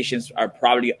expectations are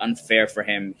probably unfair for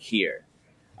him here.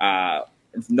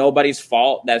 It's nobody's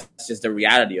fault. That's just the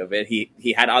reality of it.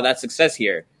 He had all that success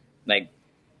here. Like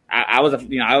I was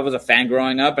a fan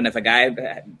growing up, and if a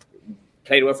guy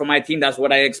played well for my team, that's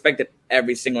what I expected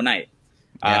every single night.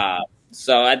 Yeah.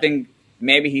 So I think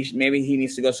maybe he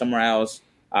needs to go somewhere else.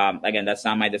 Again, that's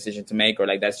not my decision to make, or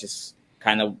like that's just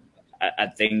kind of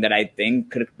a thing that I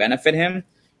think could benefit him.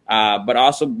 But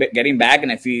also getting back,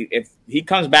 and if he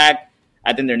comes back,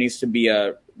 I think there needs to be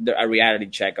a reality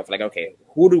check of like, okay,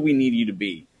 who do we need you to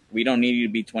be? We don't need you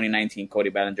to be 2019 Cody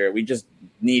Bellinger. We just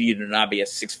need you to not be a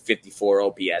 654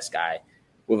 OPS guy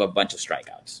with a bunch of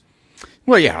strikeouts.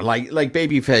 Well, yeah, like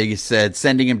Babyface said,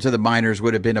 sending him to the minors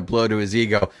would have been a blow to his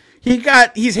ego.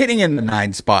 He's hitting in the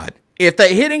 9 spot. If the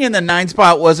hitting in the 9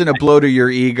 spot wasn't a blow to your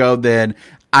ego, then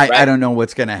I don't know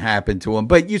what's going to happen to him.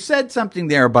 But you said something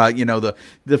there about,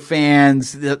 the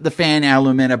fans, the fan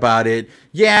element about it.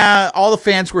 Yeah, all the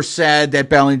fans were sad that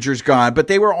Bellinger's gone, but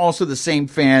they were also the same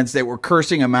fans that were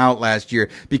cursing him out last year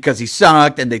because he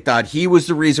sucked and they thought he was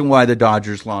the reason why the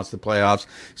Dodgers lost the playoffs.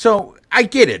 So I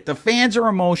get it. The fans are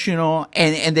emotional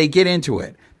and they get into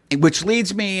it. Which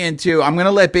leads me into, I'm going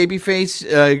to let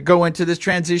Babyface go into this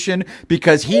transition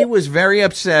because he was very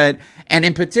upset. And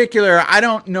in particular, I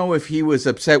don't know if he was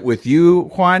upset with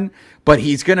you, Juan, but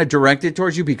he's going to direct it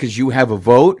towards you because you have a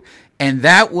vote. And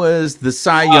that was the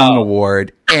Cy Young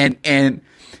Award. And I'm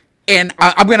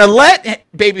going to let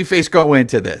Babyface go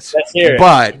into this. Let's hear it.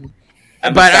 But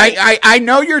I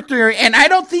know your theory, and I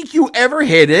don't think you ever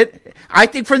hit it. I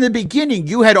think from the beginning,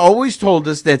 you had always told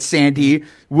us that Sandy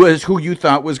was who you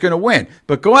thought was going to win.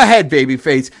 But go ahead,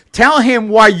 babyface. Tell him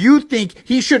why you think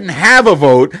he shouldn't have a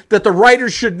vote, that the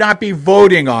writers should not be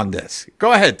voting on this.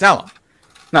 Go ahead, tell him.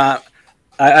 Nah,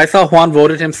 I saw Juan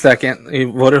voted him second. He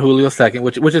voted Julio second,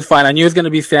 which is fine. I knew it was going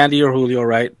to be Sandy or Julio,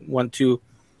 right? 1, 2.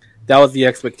 That was the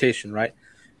expectation, right?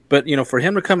 But, for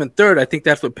him to come in third, I think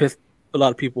that's what pissed a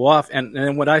lot of people off. And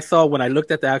then what I saw when I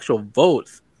looked at the actual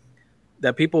votes,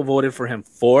 that people voted for him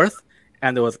fourth,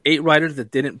 and there was 8 writers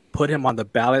that didn't put him on the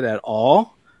ballot at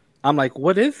all. I'm like,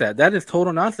 what is that? That is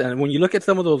total nonsense. And when you look at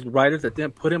some of those writers that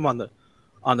didn't put him on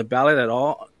the ballot at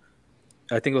all,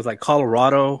 I think it was like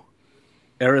Colorado,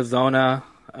 Arizona.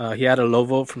 He had a low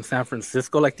vote from San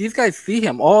Francisco. Like, these guys see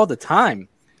him all the time.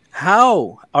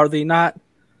 How are they not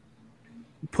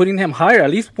putting him higher?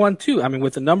 At least 1, 2. I mean,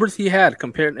 with the numbers he had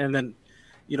compared, and then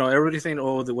everybody's saying,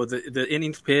 oh, there was the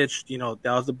innings pitched, that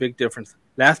was a big difference.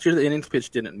 Last year, the innings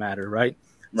pitched didn't matter, right?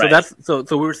 So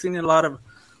we were seeing a lot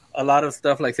of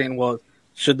stuff like saying, well,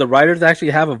 should the writers actually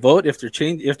have a vote if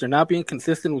they're not being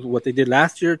consistent with what they did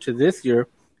last year to this year?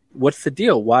 What's the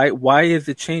deal? Why is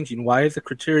it changing? Why is the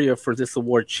criteria for this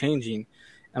award changing?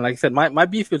 And like I said, my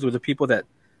beef is with the people that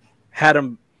had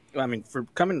him. I mean, for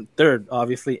coming third,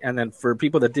 obviously, and then for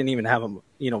people that didn't even have him,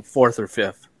 fourth or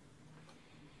fifth.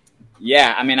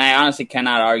 Yeah, I mean, I honestly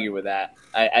cannot argue with that.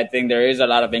 I think there is a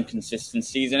lot of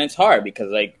inconsistencies, and it's hard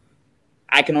because, like,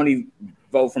 I can only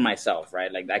vote for myself,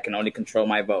 right? Like, I can only control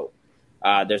my vote.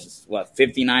 There's,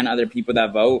 59 other people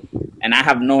that vote, and I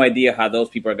have no idea how those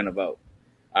people are going to vote.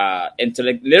 Until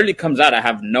it literally comes out, I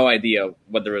have no idea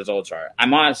what the results are.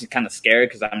 I'm honestly kind of scared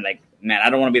because I'm like, man, I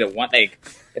don't want to be the one. Like,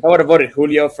 if I would have voted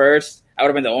Julio first, I would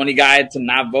have been the only guy to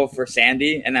not vote for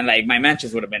Sandy, and then, like, my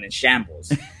mentions would have been in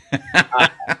shambles.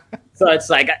 So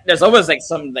it's like there's always like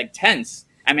some like tense.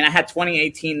 I mean, I had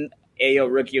 2018 AL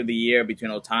Rookie of the Year between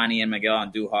Ohtani and Miguel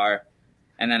Andujar,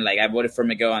 and then like I voted for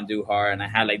Miguel Andujar, and I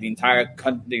had like the entire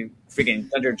country,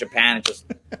 freaking country of Japan just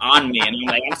on me, and I'm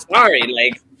like, I'm sorry,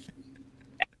 like.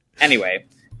 Anyway,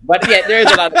 but yeah,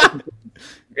 there's a lot of.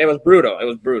 It was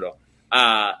brutal.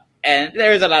 And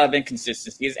there's a lot of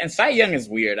inconsistencies. And Cy Young is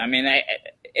weird. I mean,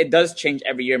 it does change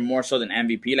every year more so than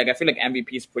MVP. Like, I feel like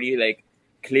MVP is pretty, like,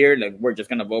 clear. Like, we're just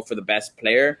going to vote for the best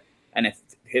player. And if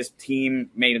his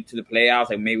team made it to the playoffs,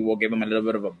 like, maybe we'll give him a little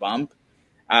bit of a bump.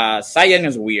 Cy Young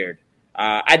is weird.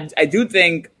 I do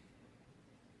think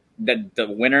that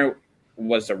the winner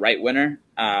was the right winner.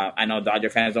 I know Dodger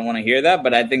fans don't want to hear that,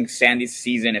 but I think Sandy's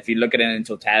season, if you look at it in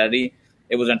totality,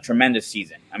 it was a tremendous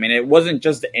season. I mean, it wasn't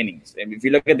just the innings. I mean, if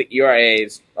you look at the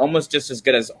ERAs, almost just as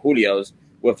good as Julio's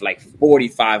with like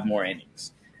 45 more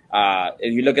innings.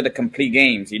 If you look at the complete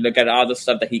games, you look at all the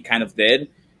stuff that he kind of did,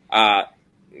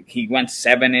 he went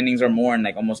 7 innings or more in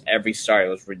like almost every start. It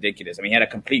was ridiculous. I mean, he had a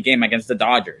complete game against the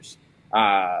Dodgers.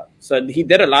 So he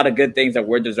did a lot of good things that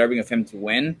were deserving of him to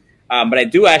win. But I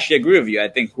do actually agree with you. I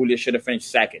think Julio should have finished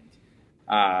second.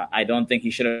 I don't think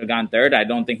he should have gone third. I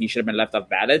don't think he should have been left off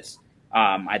ballots.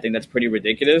 I think that's pretty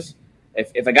ridiculous.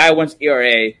 If a guy wins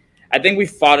ERA, I think we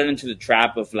fallen into the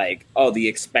trap of like, oh, the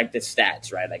expected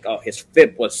stats, right? Like, oh, his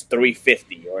FIP was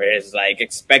 350 or his like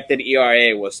expected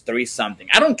ERA was 3 something.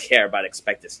 I don't care about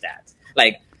expected stats.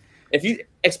 Like, if you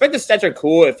expected stats are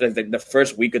cool if it's like the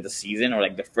first week of the season or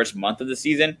like the first month of the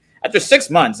season. After 6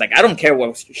 months, like I don't care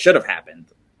what should have happened.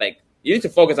 Like, you need to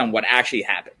focus on what actually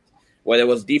happened. Whether it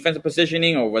was defensive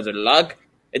positioning or was it luck,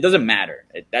 it doesn't matter.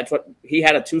 That's what he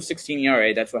had, a 2.16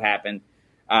 ERA. That's what happened.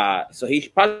 So he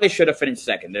probably should have finished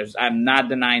second. I'm not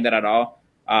denying that at all.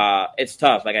 It's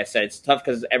tough. Like I said, it's tough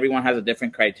because everyone has a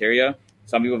different criteria.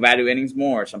 Some people value innings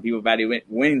more. Some people value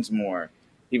wins more.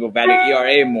 People value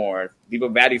ERA more. People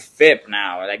value FIP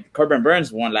now. Like Corbin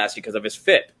Burns won last year because of his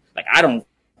FIP. Like, I don't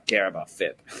care about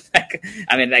FIP.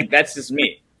 I mean, like, that's just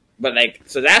me. But like,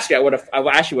 so last year I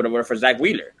actually would have voted for Zach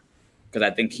Wheeler because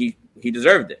I think he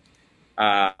deserved it.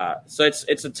 So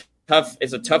it's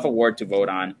a tough award to vote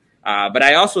on. But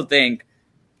I also think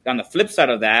on the flip side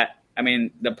of that, I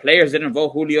mean, the players didn't vote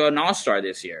Julio an All-Star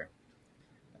this year.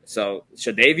 So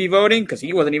should they be voting? Because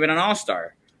he wasn't even an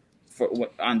All-Star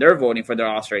on their voting for their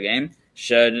All-Star game.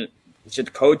 Should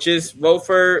coaches vote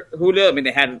for Julio? I mean,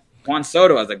 they had Juan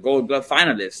Soto as a Gold Glove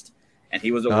finalist, and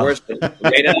he was the worst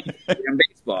rated in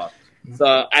baseball.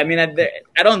 So, I mean,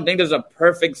 I don't think there's a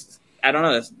perfect – I don't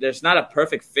know. There's not a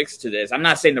perfect fix to this. I'm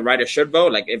not saying the writer should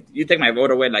vote. Like, if you take my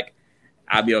vote away, like,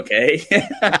 I'll be okay.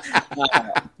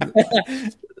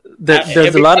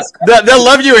 There's a lot of they'll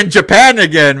love you in Japan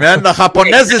again, man. The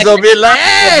Japoneses will be like,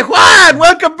 "Hey, Juan,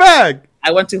 welcome back."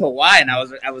 I went to Hawaii and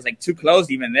I was like too close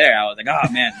even there. I was like,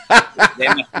 oh man, they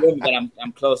must feel me that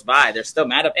I'm close by. They're still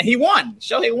mad at, and he won.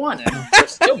 Shohei won, and they're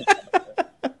still mad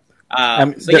at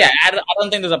him. So yeah, I don't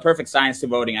think there's a perfect science to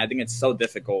voting. I think it's so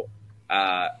difficult.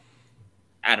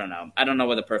 I don't know. I don't know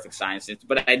what the perfect science is,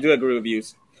 but I do agree with you.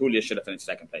 Julio should have finished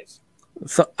second place.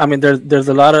 So I mean, there's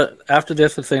a lot of after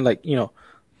this of saying like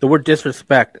the word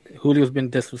disrespect. Julio's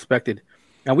been disrespected,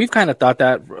 and we've kind of thought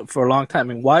that for a long time.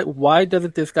 I mean, why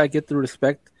doesn't this guy get the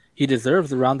respect he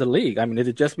deserves around the league? I mean, is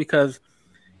it just because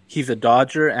he's a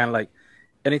Dodger and like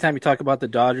anytime you talk about the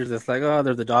Dodgers, it's like, oh,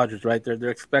 they're the Dodgers, right? They're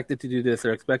expected to do this.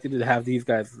 They're expected to have these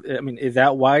guys. I mean, is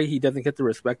that why he doesn't get the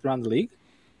respect around the league?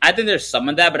 I think there's some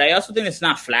of that, but I also think it's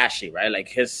not flashy, right? Like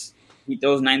he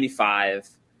throws 95.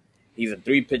 He's a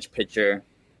 3-pitch pitcher.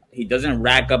 He doesn't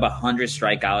rack up 100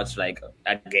 strikeouts like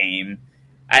a game.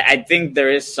 I think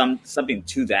there is something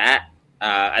to that.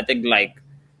 I think like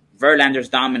Verlander's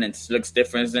dominance looks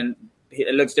different than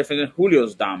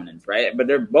Julio's dominance, right? But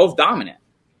they're both dominant,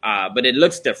 but it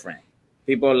looks different.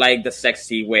 People like the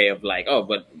sexy way of like, oh,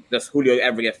 but does Julio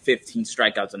ever get 15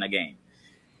 strikeouts in a game?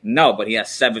 No, but he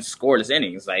has 7 scoreless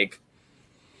innings. Like,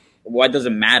 what does it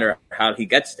matter how he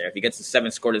gets there? If he gets to 7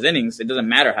 scoreless innings, it doesn't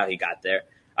matter how he got there.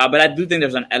 But I do think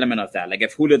there's an element of that. Like,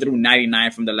 if Julio threw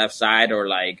 99 from the left side or,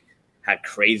 like, had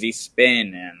crazy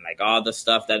spin and, like, all the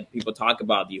stuff that people talk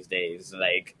about these days,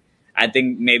 like, I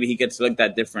think maybe he gets looked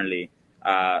at differently.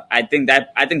 I think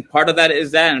part of that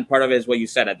is that, and part of it is what you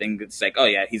said. I think it's like, oh,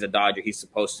 yeah, he's a Dodger. He's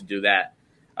supposed to do that.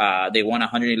 They won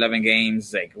 111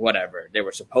 games, like whatever. They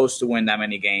were supposed to win that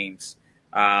many games.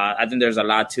 I think there's a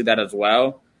lot to that as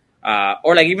well.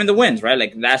 Or like even the wins, right?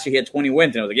 Like last year he had 20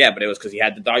 wins, and I was like, yeah, but it was because he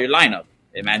had the Dodger lineup.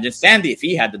 Imagine Sandy if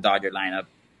he had the Dodger lineup,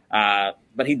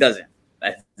 but he doesn't.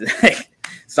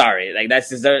 Sorry, like that's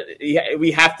just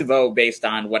we have to vote based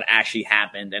on what actually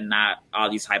happened and not all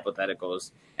these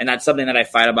hypotheticals. And that's something that I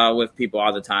fight about with people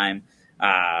all the time.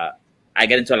 I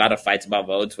get into a lot of fights about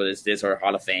votes, whether it's this or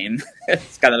Hall of Fame.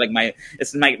 It's kind of like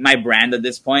my brand at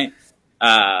this point.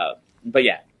 But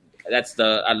yeah, that's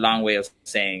a long way of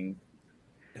saying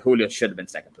Julio should have been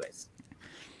second place.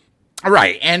 All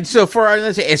right. And so for our,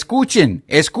 let's say,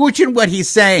 escuchen what he's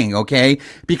saying, okay?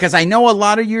 Because I know a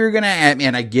lot of you are going to,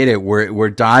 and I get it. We're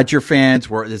Dodger fans.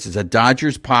 This is a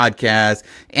Dodgers podcast.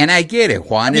 And I get it.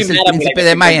 Juan is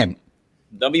de Miami.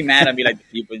 Don't be mad at me like the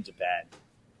people in Japan.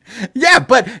 Yeah,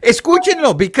 but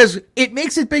escúchenlo, because it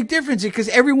makes a big difference, because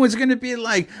everyone's going to be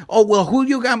like, oh, well,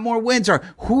 Julio got more wins, or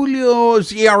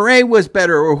Julio's ERA was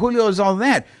better, or Julio's all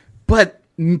that. But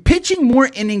pitching more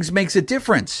innings makes a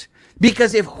difference,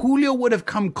 because if Julio would have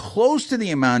come close to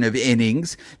the amount of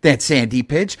innings that Sandy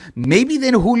pitched, maybe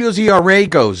then Julio's ERA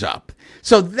goes up.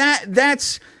 So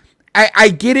that's I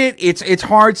get it. It's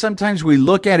hard. Sometimes we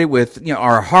look at it with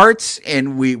our hearts,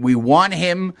 and we want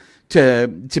him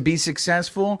to be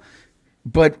successful,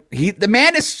 but the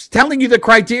man is telling you the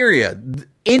criteria.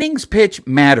 Innings pitch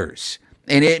matters,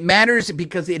 and it matters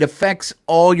because it affects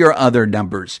all your other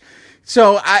numbers.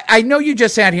 So I know you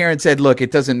just sat here and said, look,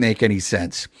 it doesn't make any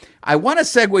sense. I want to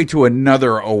segue to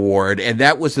another award, and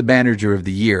that was the Manager of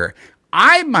the Year.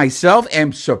 I myself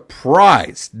am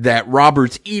surprised that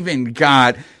Roberts even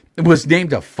was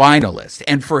named a finalist,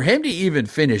 and for him to even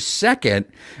finish second,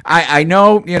 I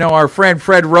know our friend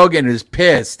Fred Rogan is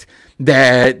pissed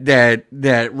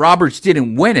that Roberts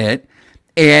didn't win it,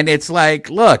 and it's like,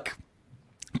 look,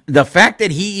 the fact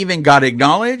that he even got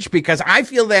acknowledged, because I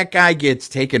feel that guy gets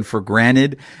taken for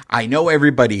granted. I know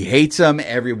everybody hates him,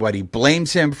 everybody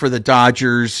blames him for the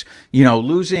Dodgers,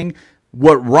 losing.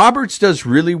 What Roberts does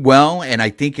really well, and I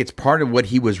think it's part of what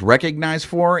he was recognized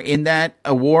for in that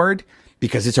award,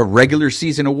 because it's a regular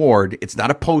season award. It's not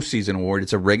a postseason award.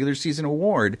 It's a regular season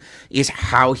award, is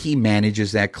how he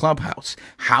manages that clubhouse,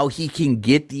 how he can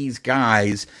get these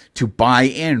guys to buy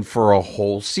in for a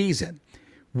whole season.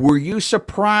 Were you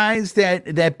surprised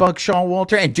that Buck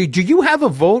Showalter, and do you have a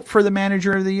vote for the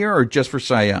Manager of the Year or just for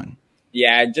Cy Young?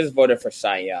 Yeah, I just voted for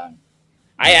Cy Young.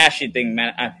 I actually think,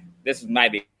 this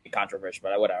might be controversial,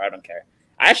 but whatever, I don't care.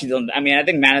 I think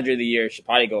Manager of the Year should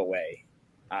probably go away.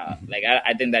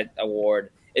 I think that award,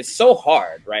 it's so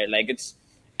hard, right?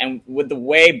 And with the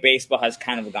way baseball has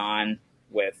kind of gone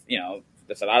with,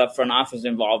 there's a lot of front office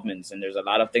involvements, and there's a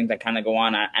lot of things that kind of go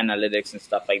on, analytics and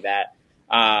stuff like that.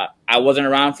 I wasn't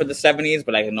around for the 70s,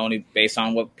 but I can only, based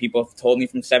on what people have told me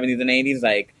from 70s and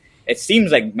 80s, it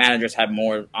seems like managers had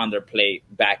more on their plate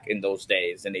back in those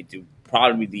days than they do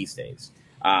probably these days.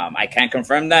 I can't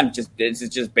confirm that. This is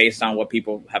just based on what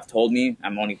people have told me.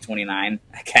 I'm only 29.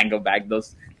 I can't go back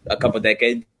a couple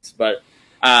decades, but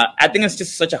I think it's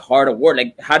just such a hard award.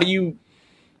 Like, how do you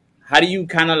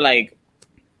kind of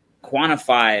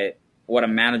quantify what a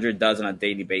manager does on a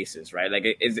daily basis, right? Like,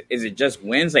 is it just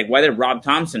wins? Like, why did Rob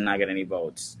Thompson not get any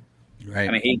votes? Right.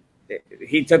 I mean,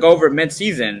 he took over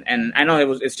mid-season, and I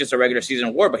know it's just a regular season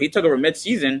award, but he took over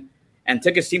mid-season and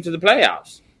took his team to the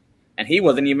playoffs, and he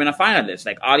wasn't even a finalist.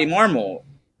 Like Adi Marmol,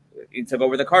 he took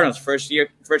over the Cardinals first year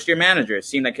manager. It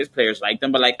seemed like his players liked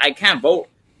him, but like I can't vote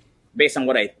based on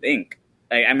what I think.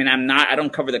 Like, I mean, I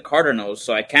don't cover the Cardinals,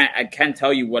 so I can't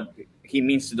tell you what he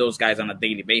means to those guys on a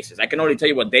daily basis. I can only tell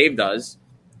you what Dave does,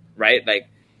 right? Like,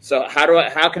 so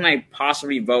how can I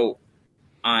possibly vote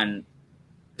on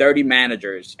 30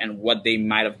 managers and what they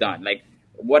might have done? Like,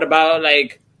 what about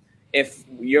like if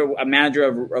you're a manager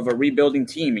of a rebuilding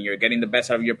team and you're getting the best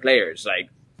out of your players?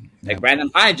 Like Brandon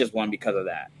Hyde just won because of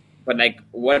that. But like,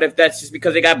 what if that's just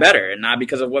because they got better and not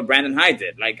because of what Brandon Hyde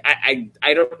did? Like, I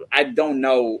don't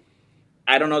know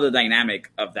the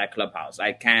dynamic of that clubhouse.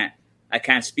 I can't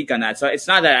speak on that. So it's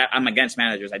not that I'm against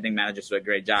managers. I think managers do a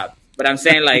great job. But I'm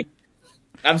saying like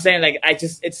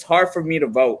it's hard for me to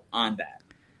vote on that.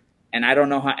 And I don't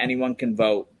know how anyone can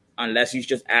vote unless you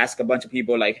just ask a bunch of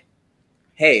people like,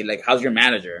 hey, like, how's your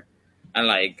manager? And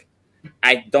like,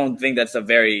 I don't think that's a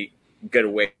very good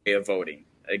way of voting.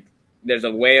 Like, there's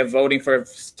a way of voting for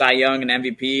Cy Young and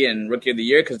MVP and Rookie of the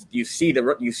Year because you see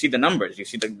the numbers, you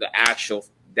see the actual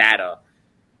data.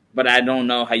 But I don't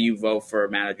know how you vote for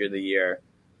Manager of the Year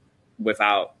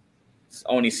without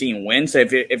only seeing wins. So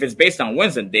if it's based on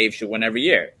wins, then Dave should win every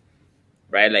year,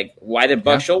 right? Like, why did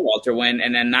Buck Showalter win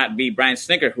and then not beat Brian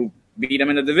Snitker, who beat him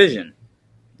in the division?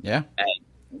 Yeah.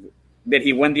 Did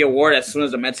he win the award as soon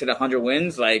as the Mets hit 100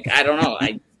 wins? Like, I don't know.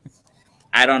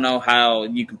 I don't know how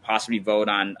you can possibly vote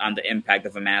on the impact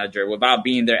of a manager without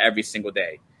being there every single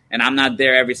day. And I'm not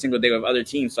there every single day with other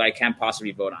teams, so I can't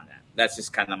possibly vote on that. That's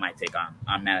just kind of my take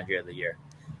on Manager of the Year.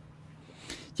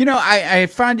 You know, I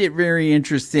find it very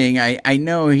interesting. I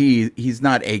know he's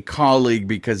not a colleague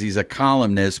because he's a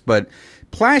columnist, but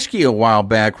Plaschke a while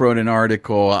back wrote an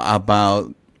article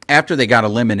about after they got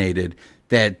eliminated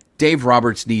that Dave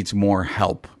Roberts needs more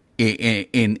help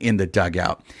in the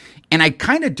dugout. And I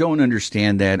kind of don't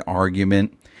understand that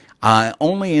argument,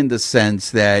 only in the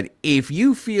sense that if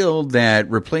you feel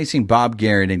that replacing Bob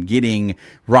Garrett and getting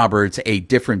Roberts a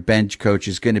different bench coach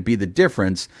is going to be the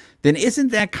difference, then isn't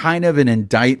that kind of an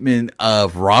indictment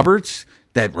of Roberts,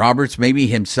 that Roberts maybe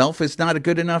himself is not a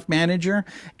good enough manager?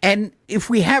 And if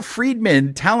we have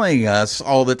Friedman telling us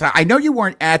all the time, I know you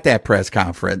weren't at that press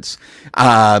conference,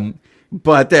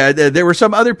 but there were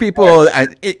some other people,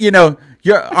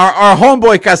 our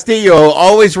homeboy Castillo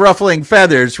always ruffling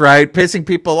feathers, right? Pissing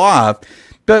people off.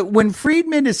 But when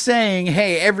Friedman is saying,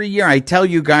 hey, every year I tell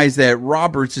you guys that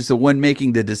Roberts is the one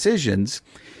making the decisions,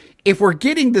 if we're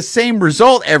getting the same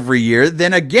result every year,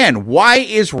 then again, why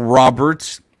is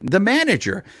Roberts the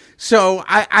manager? So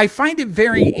I find it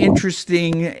very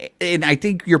interesting, and I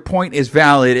think your point is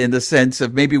valid in the sense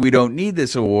of maybe we don't need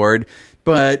this award,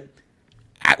 but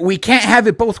we can't have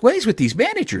it both ways with these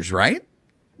managers, right?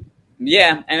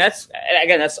 Yeah, and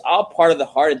that's all part of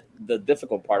the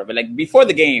difficult part of it. Like, before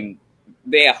the game,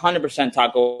 they 100%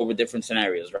 talk over different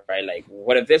scenarios, right? Like,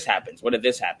 what if this happens? What if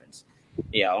this happens?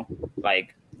 You know,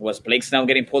 like, was Blake Snell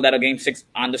getting pulled out of Game 6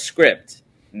 on the script?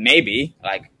 Maybe.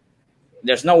 Like,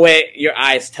 there's no way your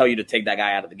eyes tell you to take that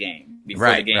guy out of the game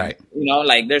before the game. Right. You know,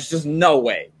 like, there's just no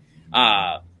way.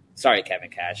 Sorry, Kevin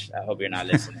Cash. I hope you're not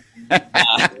listening.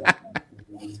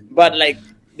 But like,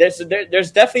 there's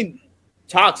definitely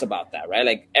talks about that, right?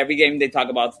 Like, every game they talk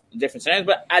about different scenarios,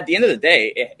 but at the end of the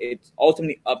day, it's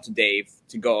ultimately up to Dave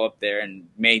to go up there and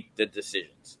make the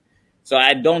decisions. So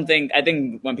I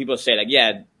think when people say like,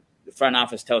 yeah, the front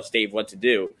office tells Dave what to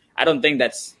do, I don't think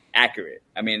that's accurate.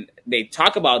 I mean, they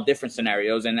talk about different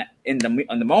scenarios, and in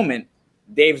the moment,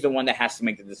 Dave's the one that has to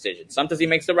make the decision. Sometimes he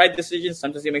makes the right decision,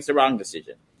 sometimes he makes the wrong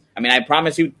decision. I mean, I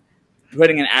promise you,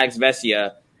 putting in Alex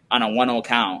Vesia on a 1-0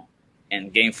 count in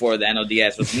Game 4 of the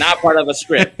NLDS was not part of a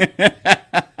script.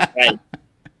 Right?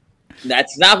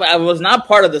 I was not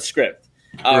part of the script.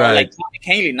 Right. Like Tommy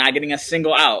Kahnle not getting a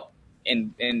single out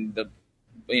in the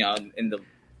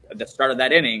start of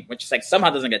that inning, which is like somehow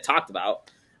doesn't get talked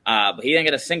about. But he didn't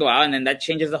get a single out, and then that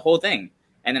changes the whole thing.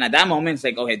 And then at that moment, it's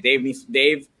like, okay,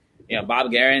 Dave,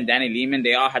 Bob Garrett and Danny Lehman,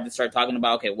 they all had to start talking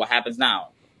about, okay, what happens now?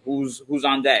 Who's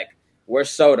on deck? Where's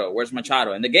Soto? Where's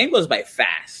Machado? And the game goes by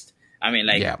fast. I mean,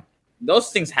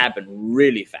 those things happen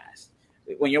really fast.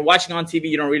 When you're watching on TV,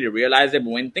 you don't really realize it,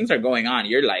 but when things are going on,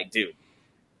 you're like, dude,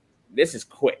 this is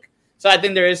quick. So I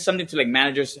think there is something to, like,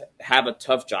 managers have a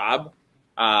tough job.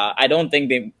 I don't think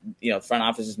they, front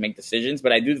offices make decisions,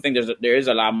 but I do think there is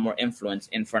a lot more influence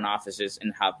in front offices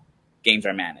in how games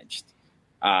are managed.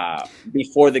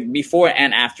 before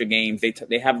and after games.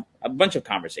 They have a bunch of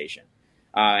conversation,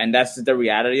 and that's the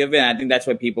reality of it. And I think that's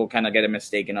why people kind of get a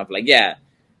mistaken of like, yeah,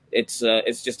 it's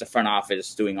just the front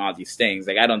office doing all these things.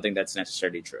 Like I don't think that's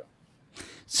necessarily true.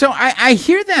 So I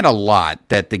hear that a lot,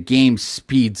 that the game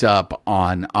speeds up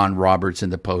on Roberts in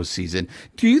the postseason.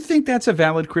 Do you think that's a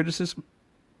valid criticism?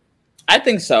 I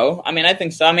think so. I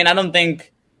think so. I don't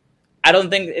think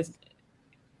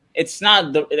it's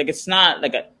not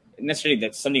like a necessarily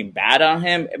that's something bad on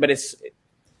him, but it's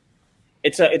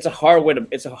a hard way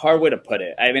to put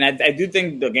it. I do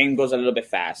think the game goes a little bit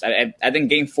fast. I think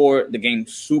game 4 the game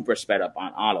super sped up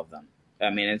on all of them.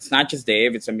 It's not just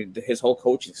Dave. It's his whole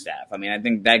coaching staff. I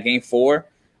think that game 4,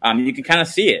 you can kind of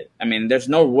see it. There's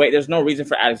no reason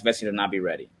for Alex Vesey to not be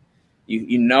ready.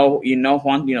 You know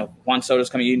Juan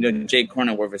Soto's coming. You know Jake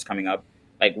Cronenworth is coming up.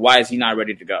 Like, why is he not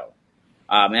ready to go?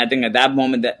 And I think at that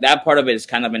moment that part of it is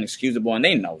kind of inexcusable, and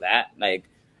they know that.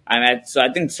 So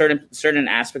I think certain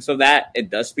aspects of that it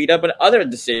does speed up, but other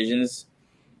decisions,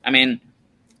 I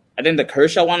think the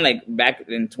Kershaw one, like back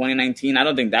in 2019, I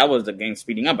don't think that was the game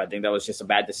speeding up. I think that was just a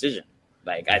bad decision.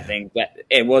 I think that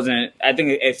it wasn't. I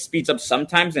think it speeds up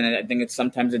sometimes, and I think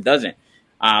sometimes it doesn't.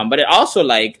 But it also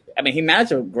he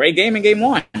managed a great game in game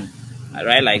 1,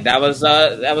 right? That was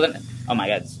oh my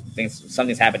God,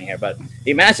 something's happening here. But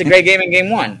he managed a great game in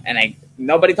game 1, and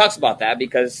nobody talks about that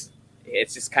because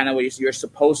it's just kind of what you're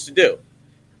supposed to do.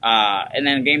 And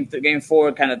then game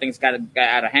 4, kind of things got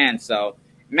out of hand. So.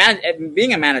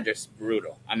 Being a manager is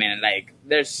brutal.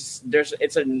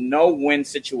 It's a no-win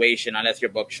situation unless you're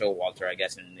Buck Showalter, I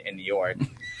guess, in New York.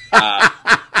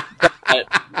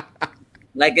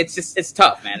 It's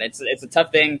tough, man. It's a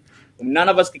tough thing. None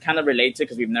of us can kind of relate to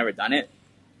because we've never done it.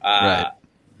 Right.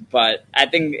 But I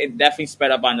think it definitely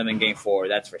sped up on them in game 4.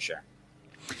 That's for sure.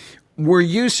 Were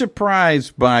you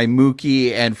surprised by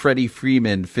Mookie and Freddie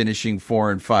Freeman finishing 4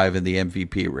 and 5 in the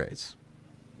MVP race?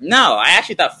 No, I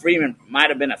actually thought Freeman might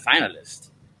have been a finalist.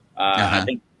 I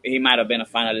think he might have been a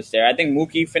finalist there. I think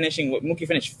Mookie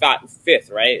finished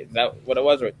 5th, right? Is that what it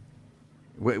was?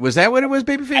 Was that what it was,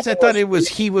 Babyface? I thought it was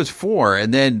he was 4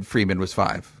 and then Freeman was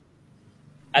 5.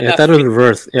 I thought it was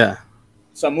reversed. Yeah.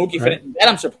 So Mookie finished. That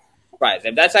I'm surprised.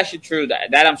 If that's actually true,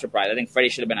 that I'm surprised. I think Freddie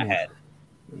should have been ahead.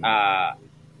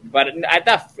 But I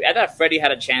thought Freddie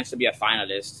had a chance to be a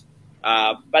finalist.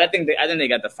 But I think they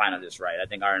got the finalists right. I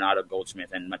think Arenado,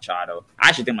 Goldsmith, and Machado. I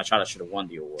actually think Machado should have won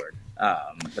the award.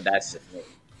 But that's just me.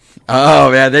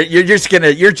 Oh man, you're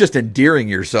just endearing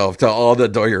yourself to all the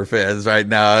Dodger fans right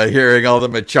now, hearing all the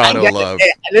Machado love.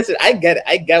 Hey, listen, I get it.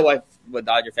 I get why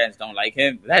Dodger fans don't like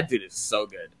him. That dude is so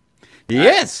good.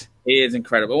 Yes, he is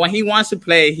incredible. When he wants to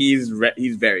play, he's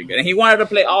very good, and he wanted to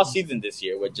play all season this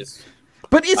year, which is.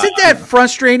 But isn't that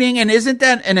frustrating? And isn't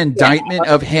that an indictment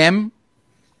of him?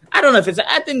 I don't know if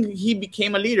I think he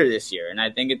became a leader this year, and I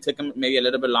think it took him maybe a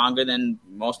little bit longer than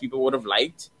most people would have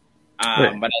liked. But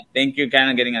I think you're kind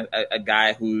of getting a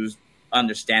guy who's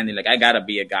understanding, I got to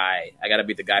be a guy. I got to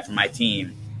be the guy for my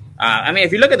team.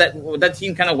 If you look at what that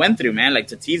team kind of went through, man,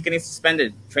 Tatis getting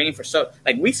suspended, training for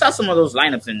we saw some of those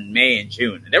lineups in May and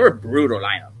June. They were brutal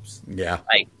lineups. Yeah.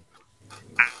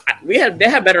 They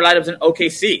had better lineups than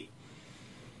OKC.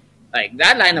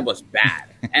 That lineup was bad.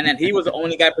 And then he was the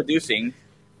only guy producing.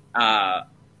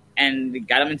 And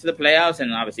got him into the playoffs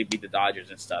and obviously beat the Dodgers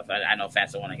and stuff. I know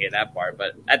fans don't want to hear that part,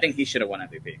 but I think he should have won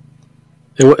MVP.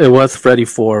 It was Freddie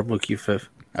 4, Mookie 5th.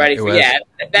 Freddie,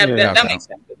 that makes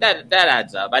sense. That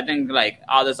adds up. I think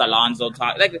all this Alonso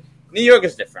talk, New York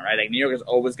is different, right? New York is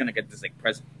always gonna get this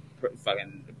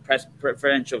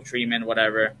preferential treatment,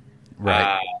 whatever.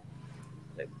 Right.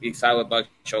 You saw with Buck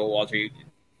Showalter.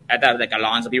 I thought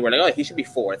Alonso, people were oh, he should be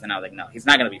 4th, and I was no, he's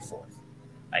not gonna be 4th.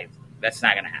 That's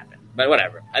not gonna happen. But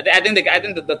whatever. I think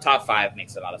the top 5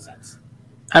 makes a lot of sense.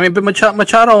 But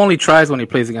Machado only tries when he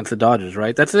plays against the Dodgers,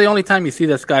 right? That's the only time you see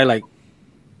this guy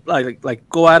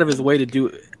go out of his way to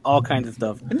do all kinds of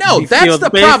stuff. No, that's the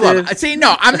problem. See,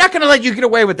 no, I'm not going to let you get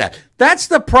away with that. That's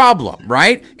the problem,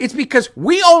 right? It's because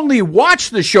we only watch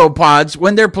the show pods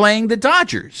when they're playing the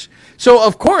Dodgers. So,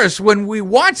 of course, when we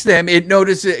watch them,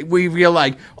 we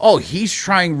realize, oh, he's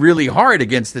trying really hard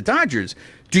against the Dodgers.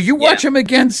 Do you watch him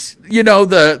against,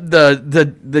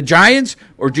 the Giants,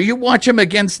 or do you watch him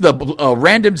against the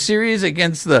random series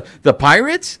against the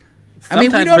Pirates?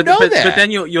 Sometimes, we don't know that. But then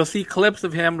you'll see clips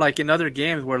of him in other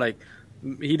games where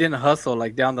he didn't hustle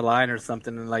down the line or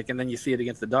something, and then you see it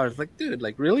against the Dodgers. Dude,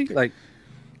 really?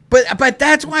 But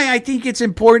that's why I think it's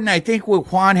important. I think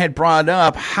what Juan had brought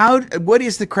up, what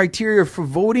is the criteria for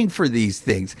voting for these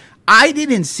things? I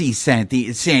didn't see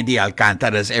Sandy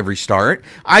Alcantara's every start.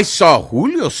 I saw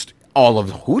Julio all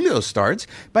of Julio's starts,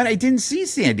 but I didn't see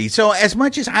Sandy. So as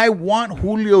much as I want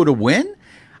Julio to win,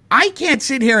 I can't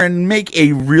sit here and make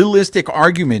a realistic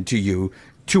argument to you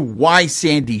to why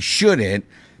Sandy shouldn't,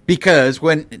 because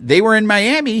when they were in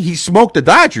Miami, he smoked the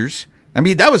Dodgers. I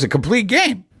mean, that was a complete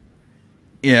game.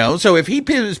 So if he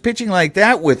was pitching like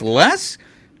that with less,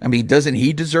 I mean, doesn't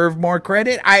he deserve more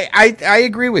credit? I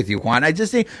agree with you, Juan. I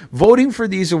just think voting for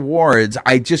these awards,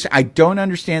 I don't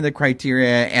understand the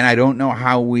criteria, and I don't know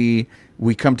how we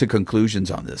come to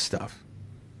conclusions on this stuff.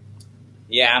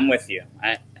 Yeah, I'm with you.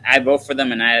 I vote for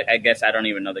them, and I guess I don't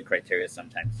even know the criteria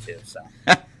sometimes too. So.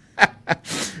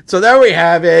 So there we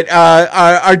have it.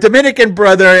 Our Dominican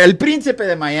brother, El Príncipe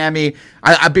de Miami.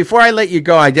 Before I let you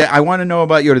go, I want to know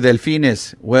about your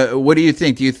Delfines. What do you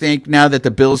think? Do you think now that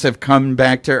the Bills have come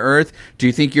back to earth, do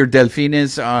you think your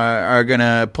Delfines are going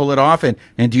to pull it off? And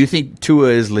do you think Tua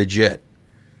is legit?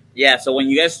 Yeah, so when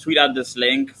you guys tweet out this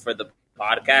link for the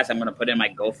podcast, I'm going to put in my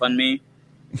GoFundMe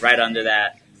right under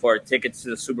that for tickets to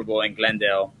the Super Bowl in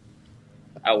Glendale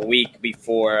a week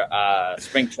before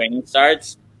spring training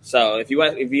starts. So if you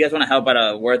guys want to help out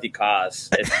a worthy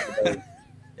cause,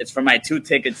 it's for my 2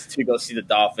 tickets to go see the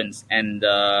Dolphins and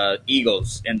the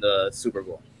Eagles in the Super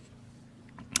Bowl.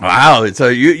 Wow! So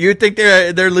you think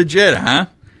they're legit, huh?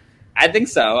 I think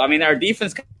so. I mean, our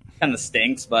defense kind of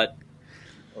stinks, but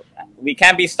we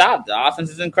can't be stopped. The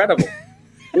offense is incredible.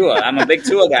 Tua, I'm a big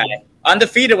Tua guy.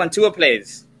 Undefeated when Tua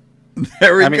plays.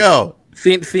 There we go.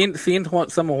 Seeing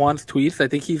some of Juan's tweets, I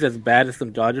think he's as bad as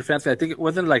some Dodger fans. I think it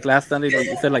wasn't like last Sunday that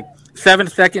you said like 7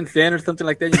 seconds in or something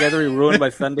like that. You guys are ruined by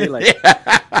Sunday. Like,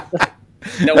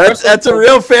 no, that's a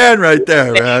real fan right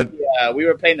there, man. We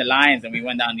were playing the Lions and we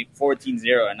went down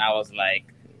 14-0, and I was like,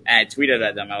 I tweeted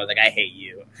at them. I was like, I hate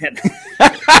you.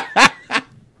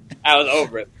 I was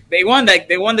over it. They won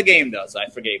the game though, so I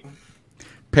forgave them.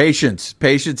 Patience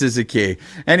is the key.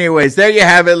 Anyways, there you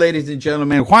have it, ladies and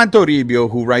gentlemen. Juan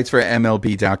Toribio, who writes for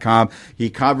MLB.com. He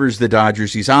covers the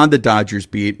Dodgers. He's on the Dodgers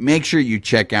beat. Make sure you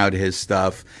check out his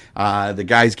stuff. The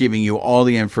guy's giving you all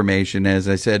the information. As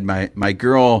I said, my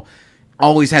girl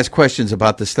always has questions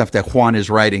about the stuff that Juan is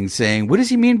writing, saying, what does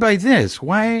he mean by this?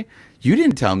 Why? You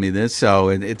didn't tell me this. So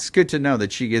it's good to know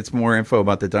that she gets more info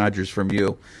about the Dodgers from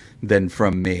you than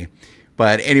from me.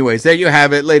 But anyways, there you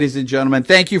have it, ladies and gentlemen.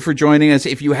 Thank you for joining us.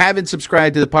 If you haven't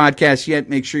subscribed to the podcast yet,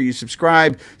 make sure you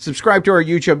subscribe. Subscribe to our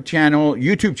YouTube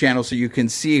channel so you can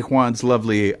see Juan's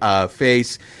lovely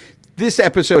face. This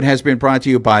episode has been brought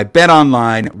to you by Bet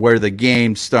Online, where the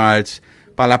game starts.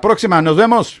 Para la próxima, nos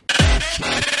vemos.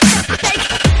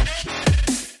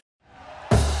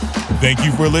 Thank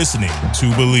you for listening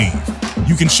to Believe.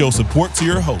 You can show support to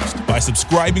your host by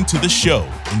subscribing to the show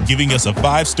and giving us a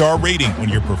 5-star rating on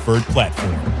your preferred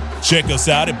platform. Check us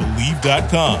out at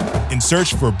Believe.com and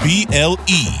search for BLEAV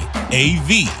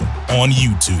on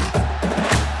YouTube.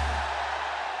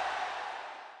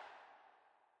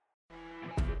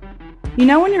 You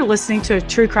know when you're listening to a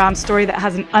true crime story that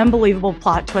has an unbelievable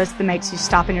plot twist that makes you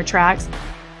stop in your tracks?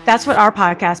 That's what our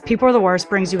podcast, People Are the Worst,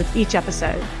 brings you with each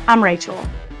episode. I'm Rachel.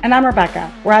 And I'm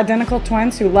Rebecca. We're identical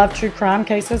twins who love true crime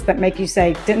cases that make you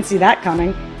say, didn't see that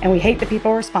coming, and we hate the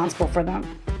people responsible for them.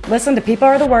 Listen to People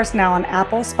Are the Worst now on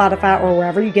Apple, Spotify, or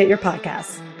wherever you get your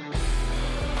podcasts.